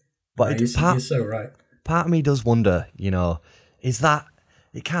 Yeah. But you're so right. Part of me does wonder, is that,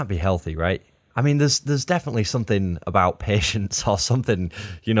 it can't be healthy, right? I mean, there's definitely something about patience or something,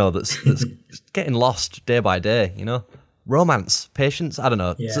 that's getting lost day by day, Romance, patience, I don't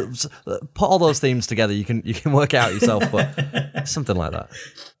know. Yeah. So put all those themes together, you can work it out yourself, but something like that.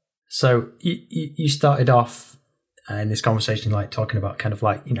 So you started off in this conversation like talking about kind of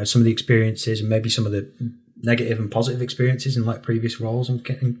like, some of the experiences and maybe some of the negative and positive experiences in like previous roles and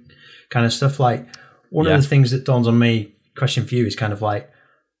kind of stuff. Like one of the things that dawns on me, question for you, is kind of like,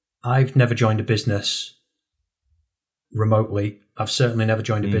 I've never joined a business remotely. I've certainly never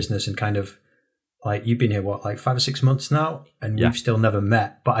joined a business, and kind of like, you've been here, what, like 5 or 6 months now, and we've still never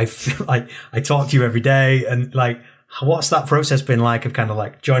met, but I feel like I talk to you every day, and like, what's that process been like of kind of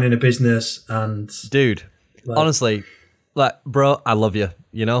like joining a business? And dude, like, honestly, like, bro, I love you, and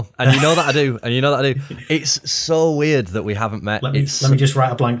you know that I do, It's so weird that we haven't met. Let me just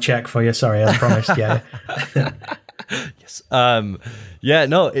write a blank check for you. Sorry, I promised. Yeah. Yes.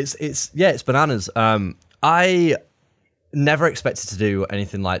 It's bananas. I never expected to do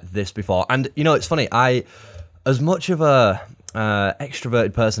anything like this before, and it's funny. As much of a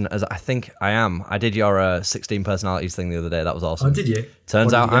extroverted person as I think I am, I did your 16 personalities thing the other day. That was awesome. Oh, did you?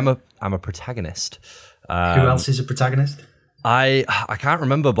 Turns out I'm a protagonist. Who else is a protagonist? I can't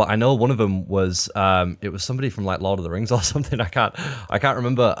remember, but I know one of them was it was somebody from like Lord of the Rings or something. I can't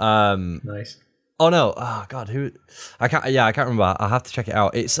remember. Nice. Oh no! Oh god, who? I can't remember. I'll have to check it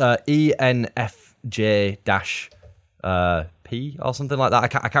out. It's ENFJ-P or something like that. I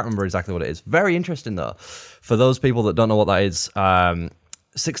can't remember exactly what it is. Very interesting though. For those people that don't know what that is,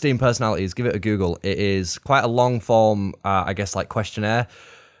 16 personalities. Give it a Google. It is quite a long form, I guess, like questionnaire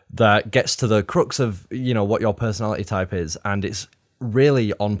that gets to the crux of what your personality type is, and it's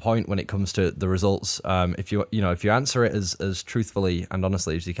really on point when it comes to the results. If you answer it as truthfully and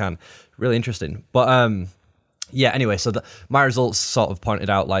honestly as you can, really interesting. But anyway, so my results sort of pointed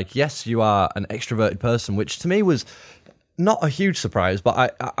out like, yes, you are an extroverted person, which to me was not a huge surprise,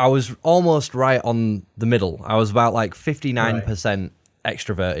 but I was almost right on the middle. I was about like 59%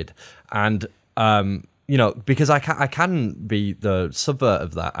 extroverted, and because I can be the subvert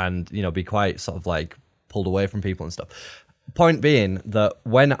of that, and be quite sort of like pulled away from people and stuff. Point being that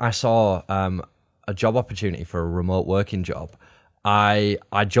when I saw a job opportunity for a remote working job, I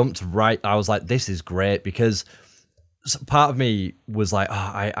jumped right. I was like, this is great, because part of me was like,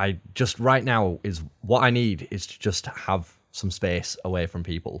 I just right now is what I need is to just have some space away from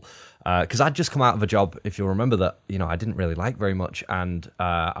people. Because I'd just come out of a job, if you'll remember, that I didn't really like very much, and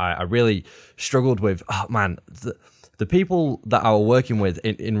I really struggled with, the people that I were working with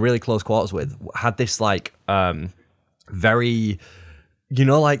in really close quarters with had this like very,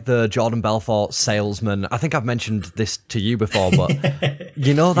 like the Jordan Belfort salesman. I think I've mentioned this to you before, but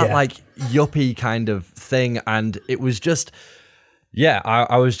like yuppie kind of thing. And it was just,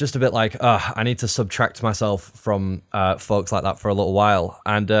 I was just a bit like, I need to subtract myself from folks like that for a little while.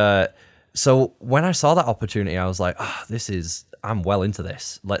 And so when I saw that opportunity, I was like, I'm well into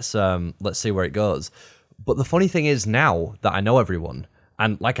this. Let's see where it goes. But the funny thing is, now that I know everyone,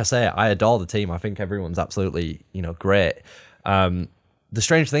 and like I say, I adore the team. I think everyone's absolutely, great. The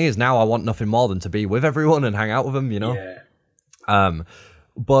strange thing is, now I want nothing more than to be with everyone and hang out with them, Yeah.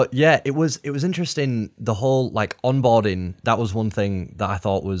 But yeah, it was interesting. The whole like onboarding, that was one thing that I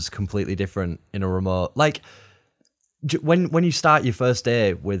thought was completely different in a remote. Like when you start your first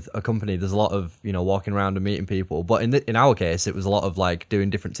day with a company, there's a lot of walking around and meeting people. But in our case, it was a lot of like doing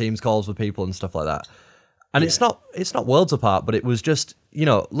different Teams calls with people and stuff like that. And it's not worlds apart, but it was just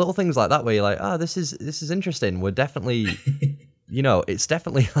little things like that where you're like, this is interesting. We're definitely it's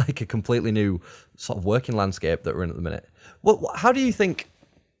definitely like a completely new sort of working landscape that we're in at the minute. How do you think,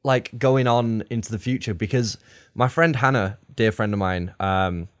 like, going on into the future? Because my friend Hannah, dear friend of mine,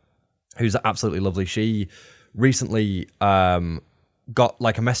 who's absolutely lovely, she recently got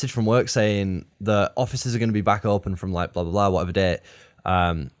like a message from work saying the offices are going to be back open from like blah blah blah whatever date.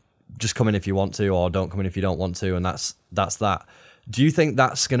 Just come in if you want to, or don't come in if you don't want to, and that's that. Do you think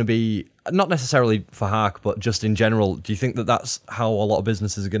that's going to be, not necessarily for Hark, but just in general, do you think that that's how a lot of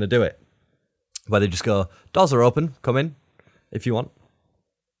businesses are going to do it? Where they just go, doors are open, come in if you want?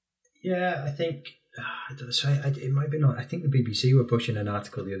 Yeah, I think, it might be not. I think the BBC were pushing an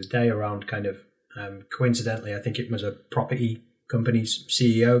article the other day around kind of, coincidentally, I think it was a property company's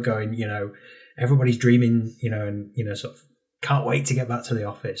CEO going, everybody's dreaming, and, sort of can't wait to get back to the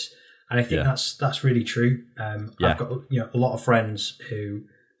office. And I think that's really true. I've got a lot of friends who,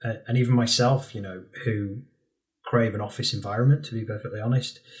 and even myself, who crave an office environment. To be perfectly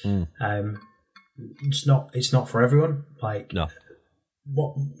honest, it's not for everyone. Like no.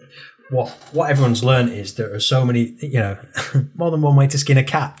 What everyone's learned is there are so many, more than one way to skin a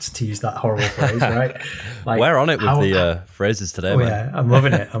cat, to use that horrible phrase, right? Like, we're on it with the phrases today, man. Yeah, I'm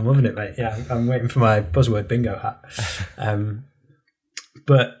loving it, mate. Yeah, I'm waiting for my buzzword bingo hat.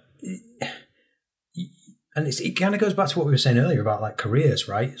 But. And it kind of goes back to what we were saying earlier about like careers,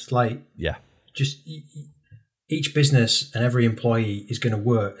 right? It's like, just each business and every employee is going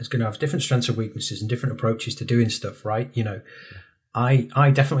to have different strengths and weaknesses and different approaches to doing stuff, right?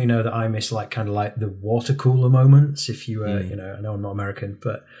 I definitely know that I miss like kind of like the water cooler moments. If you, I know I'm not American,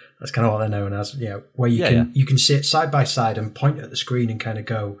 but that's kind of what they're known as, where you can sit side by side and point at the screen and kind of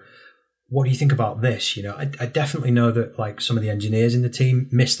go, what do you think about this? I definitely know that like some of the engineers in the team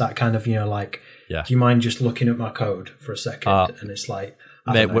miss that kind of, do you mind just looking at my code for a second? And it's like,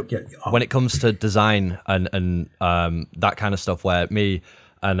 mate, when it comes to design and that kind of stuff, where me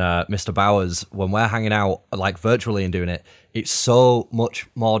and Mr. Bowers, when we're hanging out like virtually and doing it, it's so much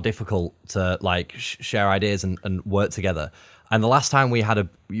more difficult to like share ideas and work together. And the last time we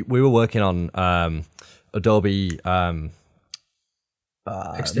were working on Adobe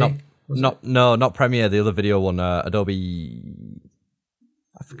XD? Not Premiere, the other video one, Adobe.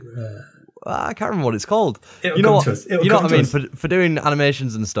 I can't remember what it's called. You know what I mean? For doing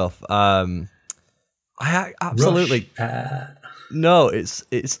animations and stuff. I absolutely no. It's.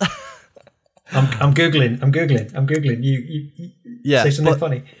 I'm googling. You say something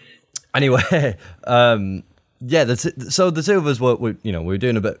funny. Anyway, so the two of us we were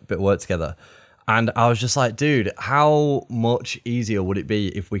doing a bit of work together. And I was just like, dude, how much easier would it be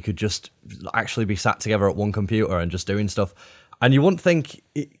if we could just actually be sat together at one computer and just doing stuff? And you wouldn't think,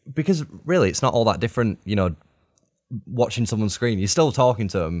 because really it's not all that different, watching someone's screen. You're still talking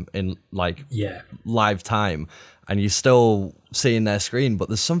to them in like live time and you're still seeing their screen, but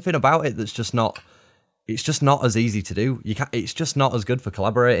there's something about it that's just not, it's just not as easy to do. It's just not as good for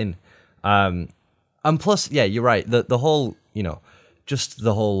collaborating. And plus, you're right. The whole, just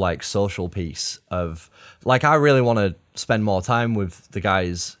the whole like social piece of like, I really want to spend more time with the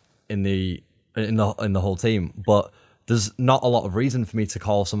guys in the whole team, but there's not a lot of reason for me to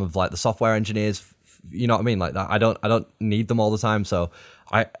call some of like the software engineers, you know what I mean? Like that. I don't need them all the time. So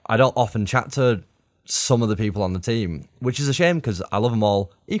I don't often chat to some of the people on the team, which is a shame because I love them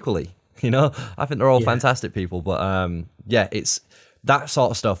all equally. I think they're all fantastic people, but it's that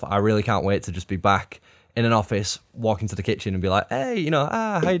sort of stuff. I really can't wait to just be back in an office, walk into the kitchen and be like, hey,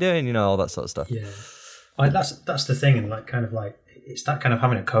 how you doing? All that sort of stuff. Yeah. That's the thing. And like, kind of like, it's that kind of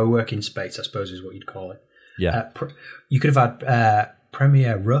having a co-working space, I suppose is what you'd call it. Yeah. You could have had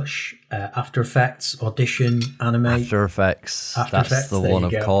Premiere Rush, After Effects, Audition, Animate. After Effects. That's the one,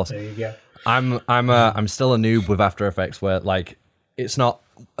 of course. There you go. I'm still a noob with After Effects, where like it's not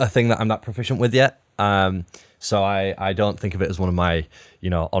a thing that I'm that proficient with yet. So I don't think of it as one of my,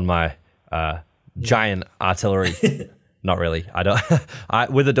 on my giant artillery. Not really. I don't.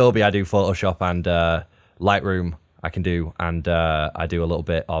 With Adobe, I do Photoshop and Lightroom. I can do, and I do a little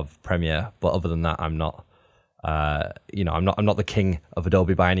bit of Premiere, but other than that, I'm not. I'm not the king of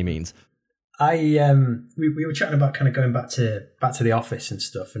Adobe by any means. We were chatting about kind of going back to the office and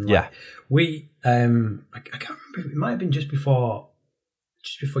stuff, and we I can't remember. It might have been just before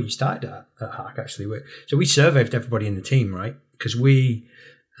you started at Hark actually. So we surveyed everybody in the team, right? Because we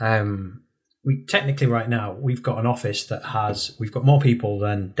technically right now we've got an office that we've got more people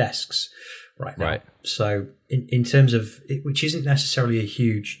than desks right now. Right. So in terms of it, which isn't necessarily a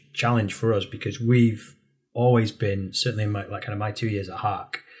huge challenge for us because we've always been, certainly in my 2 years at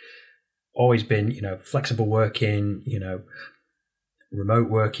Hark, always been, flexible working, remote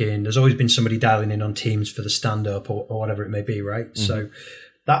working. There's always been somebody dialing in on Teams for the stand-up or whatever it may be, right? Mm-hmm. So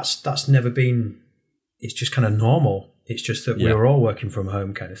that's never been, it's just kind of normal. It's just that we were all working from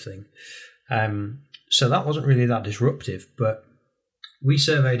home kind of thing. So that wasn't really that disruptive. But we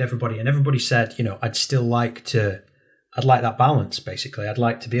surveyed everybody, and everybody said, I'd like that balance, basically. I'd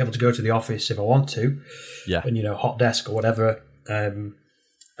like to be able to go to the office if I want to, and hot desk or whatever, and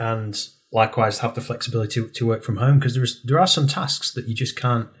likewise have the flexibility to work from home, because there are some tasks that you just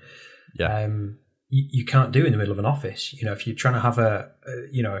can't, you can't do in the middle of an office. If you're trying to have a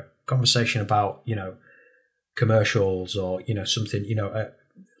conversation about commercials or something,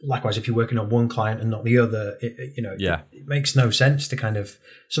 likewise, if you're working on one client and not the other, it makes no sense to kind of.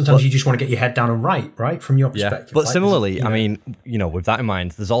 Sometimes you just want to get your head down and write from your perspective. But similarly, I mean, with that in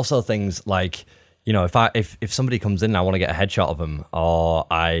mind, there's also things like, if somebody comes in and I want to get a headshot of them, or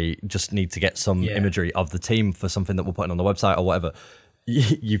I just need to get some imagery of the team for something that we're putting on the website or whatever,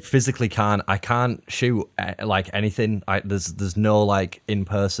 you physically can't. I can't shoot like anything. There's no like in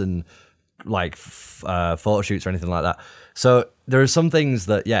person like photo shoots or anything like that. So there are some things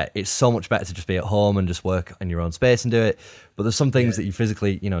that, it's so much better to just be at home and just work in your own space and do it. But there's some things that you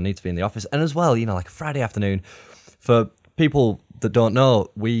physically, need to be in the office. And as well, like a Friday afternoon, for people that don't know,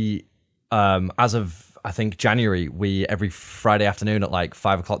 we, as of, I think, January, every Friday afternoon at like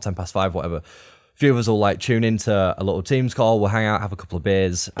 5 o'clock, 10 past 5, whatever, a few of us will like tune into a little Teams call. We'll hang out, have a couple of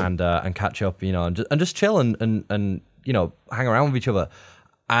beers and catch up, and just chill and hang around with each other.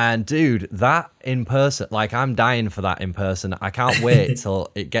 And dude, that in person, like I'm dying for that in person. I can't wait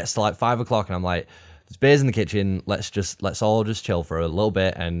till it gets to like 5 o'clock and I'm like, there's beers in the kitchen. Let's all just chill for a little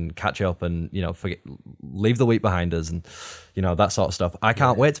bit and catch up and, leave the week behind us and, that sort of stuff. I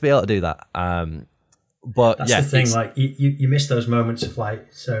can't wait to be able to do that. But that's the thing, like you miss those moments of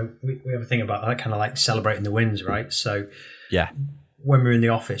like, so we have a thing about that kind of like celebrating the wins, right? So when we're in the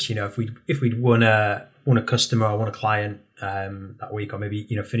office, if we'd won a customer or won a client, that week, or maybe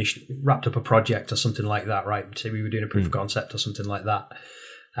wrapped up a project or something like that, right? Say we were doing a proof of concept or something like that.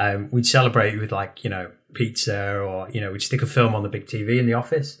 We'd celebrate with like pizza, or we'd stick a film on the big TV in the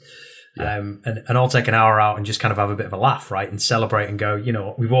office, and I'll take an hour out and just kind of have a bit of a laugh, right, and celebrate and go,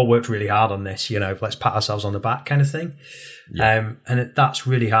 we've all worked really hard on this, let's pat ourselves on the back, kind of thing. That's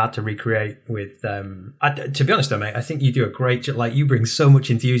really hard to recreate with. To be honest, though, mate, I think you do a great job. Like you bring so much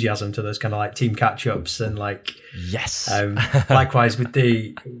enthusiasm to those kind of like team catch ups and like. Yes. Likewise with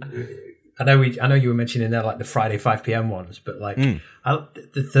the. I know you were mentioning there like the Friday 5 p.m. ones, but like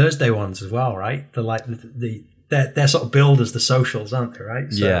the Thursday ones as well, right? The like they're sort of billed as the socials, aren't they?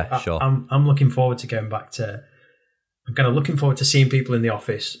 Right. So sure. I'm looking forward to going back to. I'm kind of looking forward to seeing people in the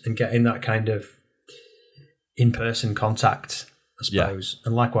office and getting that kind of in-person contact, I suppose.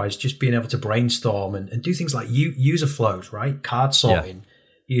 And likewise, just being able to brainstorm and do things like user flows, right? Card sorting,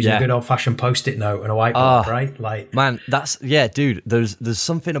 using a good old-fashioned Post-it note and a whiteboard, right? Like, man, dude, there's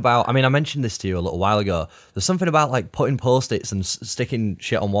something about, I mean, I mentioned this to you a little while ago. There's something about like putting Post-its and sticking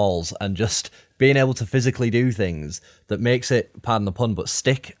shit on walls and just being able to physically do things that makes it, pardon the pun, but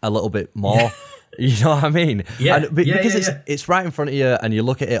stick a little bit more. You know what I mean? Because it's right in front of you and you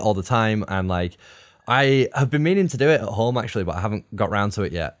look at it all the time, and like, I have been meaning to do it at home actually, but I haven't got round to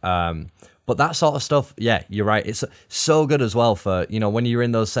it yet. But that sort of stuff, you're right. It's so good as well for, when you're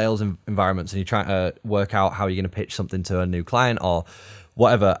in those sales environments and you're trying to work out how you're going to pitch something to a new client or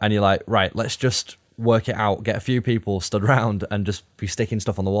whatever. And you're like, right, let's just work it out, get a few people stood around and just be sticking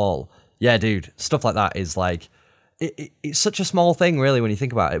stuff on the wall. Yeah, dude, stuff like that is like, it's such a small thing really when you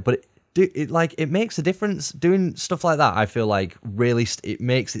think about it, but it makes a difference. Doing stuff like that, I feel like really it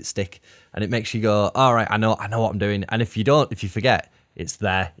makes it stick, and it makes you go, all right, I know what I'm doing. And if you forget, it's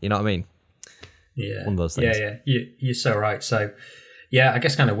there. You know what I mean? Yeah, one of those things. You're so right. So, I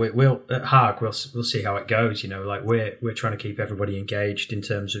guess kind of we'll at Hark we'll see how it goes. Like we're trying to keep everybody engaged in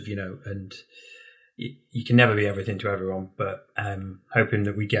terms of and you can never be everything to everyone, but hoping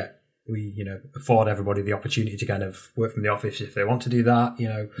that we afford everybody the opportunity to kind of work from the office if they want to do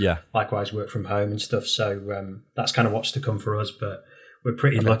that, likewise work from home and stuff. So that's kind of what's to come for us, but we're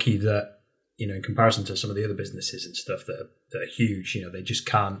pretty lucky that, in comparison to some of the other businesses and stuff that are huge, they just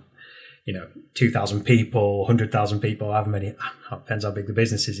can't, 2,000 people, 100,000 people, however many, depends how big the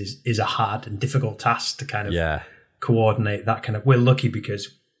business is a hard and difficult task to kind of coordinate that kind of. We're lucky because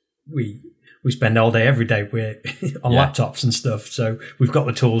we spend all day, every day we're on laptops and stuff. So we've got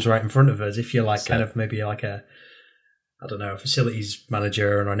the tools right in front of us. If you're like kind of maybe like a facilities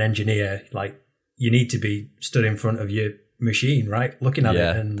manager or an engineer, like you need to be stood in front of your machine, right? Looking at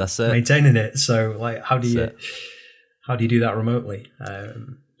it and maintaining it. So like, how do you do that remotely?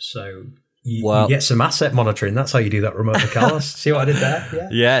 So you get some asset monitoring. That's how you do that remotely, Carlos. See what I did there? Yeah.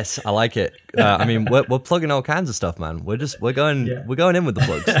 Yes, I like it. I mean, we're plugging all kinds of stuff, man. We're going in with the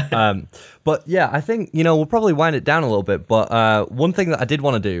plugs. But yeah, I think we'll probably wind it down a little bit. But one thing that I did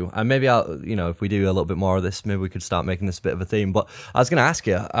want to do, and maybe I'll if we do a little bit more of this, maybe we could start making this a bit of a theme. But I was going to ask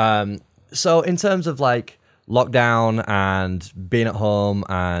you. So in terms of like lockdown and being at home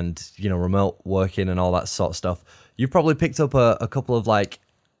and remote working and all that sort of stuff, you've probably picked up a couple of like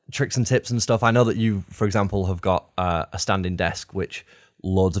tricks and tips and stuff. I know that you, for example, have got a standing desk, which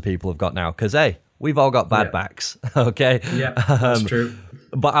loads of people have got now. Because hey, we've all got bad backs. Okay. Yeah, that's true.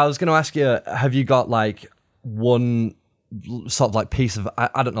 But I was going to ask you, have you got like one sort of like piece of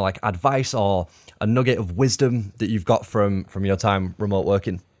I don't know, like advice or a nugget of wisdom that you've got from your time remote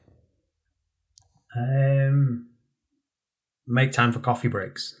working? Make time for coffee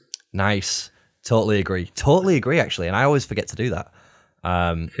breaks. Nice. Totally agree actually, and I always forget to do that.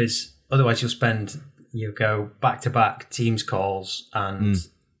 Because otherwise you'll go back to back Teams calls and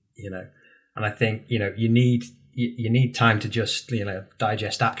and I think you need time to just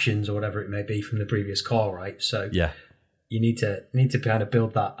digest actions or whatever it may be from the previous call, right? So yeah, you need to kind of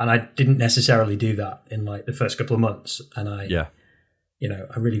build that, and I didn't necessarily do that in like the first couple of months, and I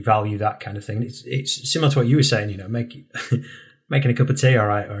really value that kind of thing. It's similar to what you were saying, making a cup of tea, all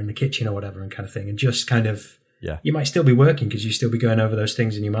right, or in the kitchen or whatever, and kind of thing, and just kind of. Yeah, you might still be working because you still be going over those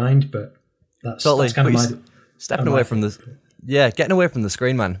things in your mind, but that's kind of my stepping away from the getting away from the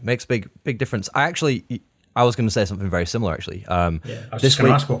screen, man, makes big difference. I was going to say something very similar actually. I was just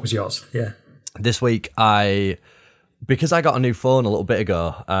going to ask what was yours. Yeah, this week because I got a new phone a little bit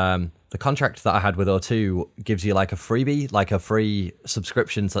ago. The contract that I had with O2 gives you like a freebie, like a free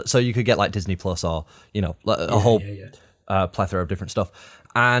subscription, so you could get like Disney Plus or a whole plethora of different stuff.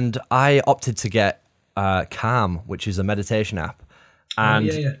 And I opted to get Calm, which is a meditation app,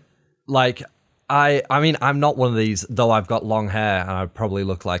 and like I mean I'm not one of these, though I've got long hair and I probably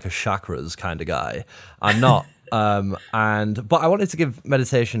look like a chakras kind of guy. I'm not. But I wanted to give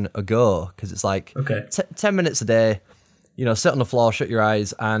meditation a go because it's like 10 minutes a day. Sit on the floor, shut your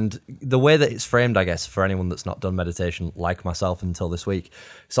eyes, and the way that it's framed, I guess, for anyone that's not done meditation like myself until this week,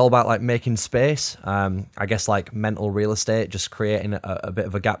 it's all about like making space. I guess like mental real estate, just creating a bit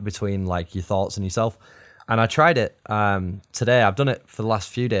of a gap between like your thoughts and yourself. And I tried it today. I've done it for the last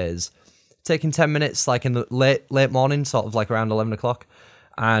few days, taking 10 minutes like in the late morning, sort of like around 11 o'clock,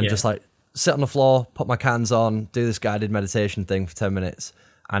 and just like sit on the floor, put my cans on, do this guided meditation thing for 10 minutes.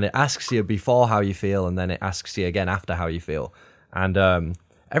 And it asks you before how you feel, and then it asks you again after how you feel. And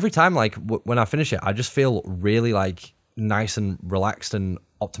every time, like when I finish it, I just feel really like nice and relaxed and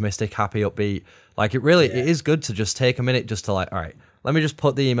optimistic, happy, upbeat. Like it is good to just take a minute just to like, all right, let me just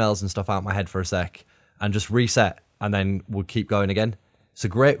put the emails and stuff out of my head for a sec and just reset, and then we'll keep going again. It's a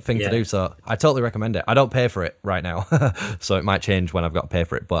great thing to do, so I totally recommend it. I don't pay for it right now, so it might change when I've got to pay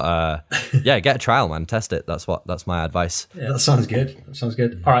for it. But get a trial, man. Test it. That's my advice. Yeah, that sounds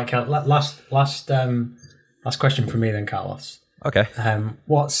good. All right, Cal. Last question from me then, Carlos. Okay.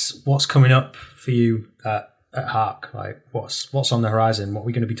 What's coming up for you at Hark? Like, what's on the horizon? What are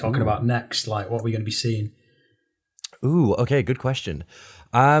we going to be talking about next? Like, what are we going to be seeing? Ooh, okay, good question.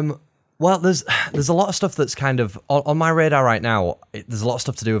 Well, there's a lot of stuff that's kind of on my radar right now. There's a lot of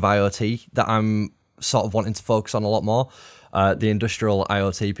stuff to do with IoT that I'm sort of wanting to focus on a lot more, the industrial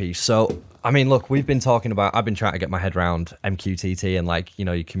IoT piece. So, I mean, look, I've been trying to get my head around MQTT and like,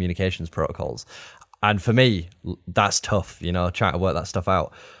 your communications protocols. And for me, that's tough, trying to work that stuff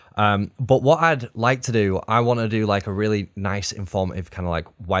out. But what I'd like to do, I want to do like a really nice, informative kind of like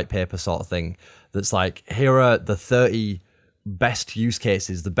white paper sort of thing that's like, here are the 30 best use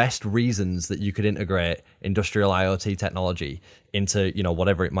cases, the best reasons that you could integrate industrial IoT technology into,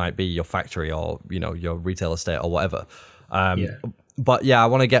 whatever it might be, your factory or, your retail estate or whatever. But yeah, I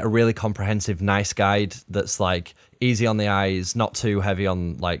want to get a really comprehensive, nice guide that's like easy on the eyes, not too heavy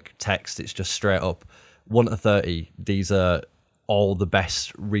on like text. It's just straight up 1 to 30. These are all the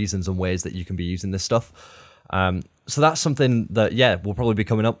best reasons and ways that you can be using this stuff. So that's something that, will probably be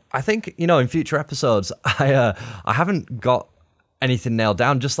coming up. I think, in future episodes, I haven't got anything nailed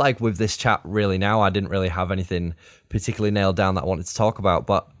down. Just like with this chat really now, I didn't really have anything particularly nailed down that I wanted to talk about.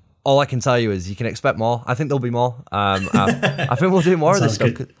 But all I can tell you is you can expect more. I think there'll be more. I think we'll do more of this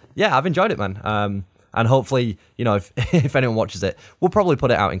stuff. Yeah, I've enjoyed it, man. And hopefully, if anyone watches it, we'll probably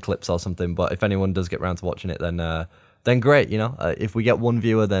put it out in clips or something. But if anyone does get around to watching it, then great. If we get one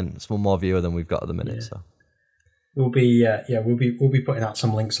viewer, then it's one more viewer than we've got at the minute. So. We'll be putting out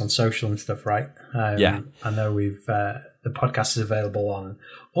some links on social and stuff, right? I know we've the podcast is available on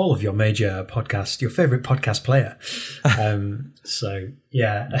all of your major podcasts, your favorite podcast player. So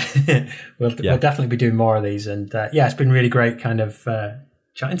yeah, we'll definitely be doing more of these. And it's been really great kind of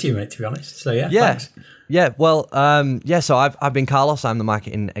chatting to you, mate, to be honest. So thanks. Yeah. Well, so I've been Carlos. I'm the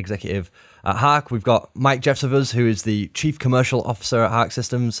marketing executive at Hark. We've got Mike Jeffsovers, who is the Chief Commercial Officer at Hark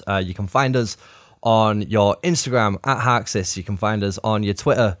Systems. You can find us on your Instagram at HarkSys. You can find us on your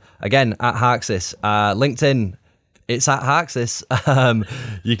Twitter, again, at HarkSys. LinkedIn, it's at HarkSys.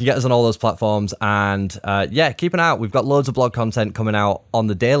 You can get us on all those platforms. And keep an eye out. We've got loads of blog content coming out on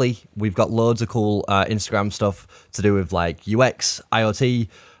the daily. We've got loads of cool Instagram stuff to do with like UX, IoT,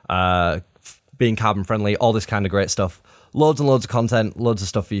 being carbon friendly, all this kind of great stuff. Loads and loads of content, loads of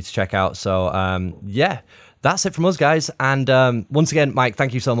stuff for you to check out. So that's it from us, guys. And once again, Mike,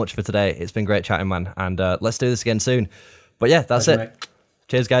 thank you so much for today. It's been great chatting, man. And let's do this again soon. But yeah, that's it. Mate.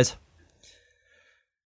 Cheers, guys.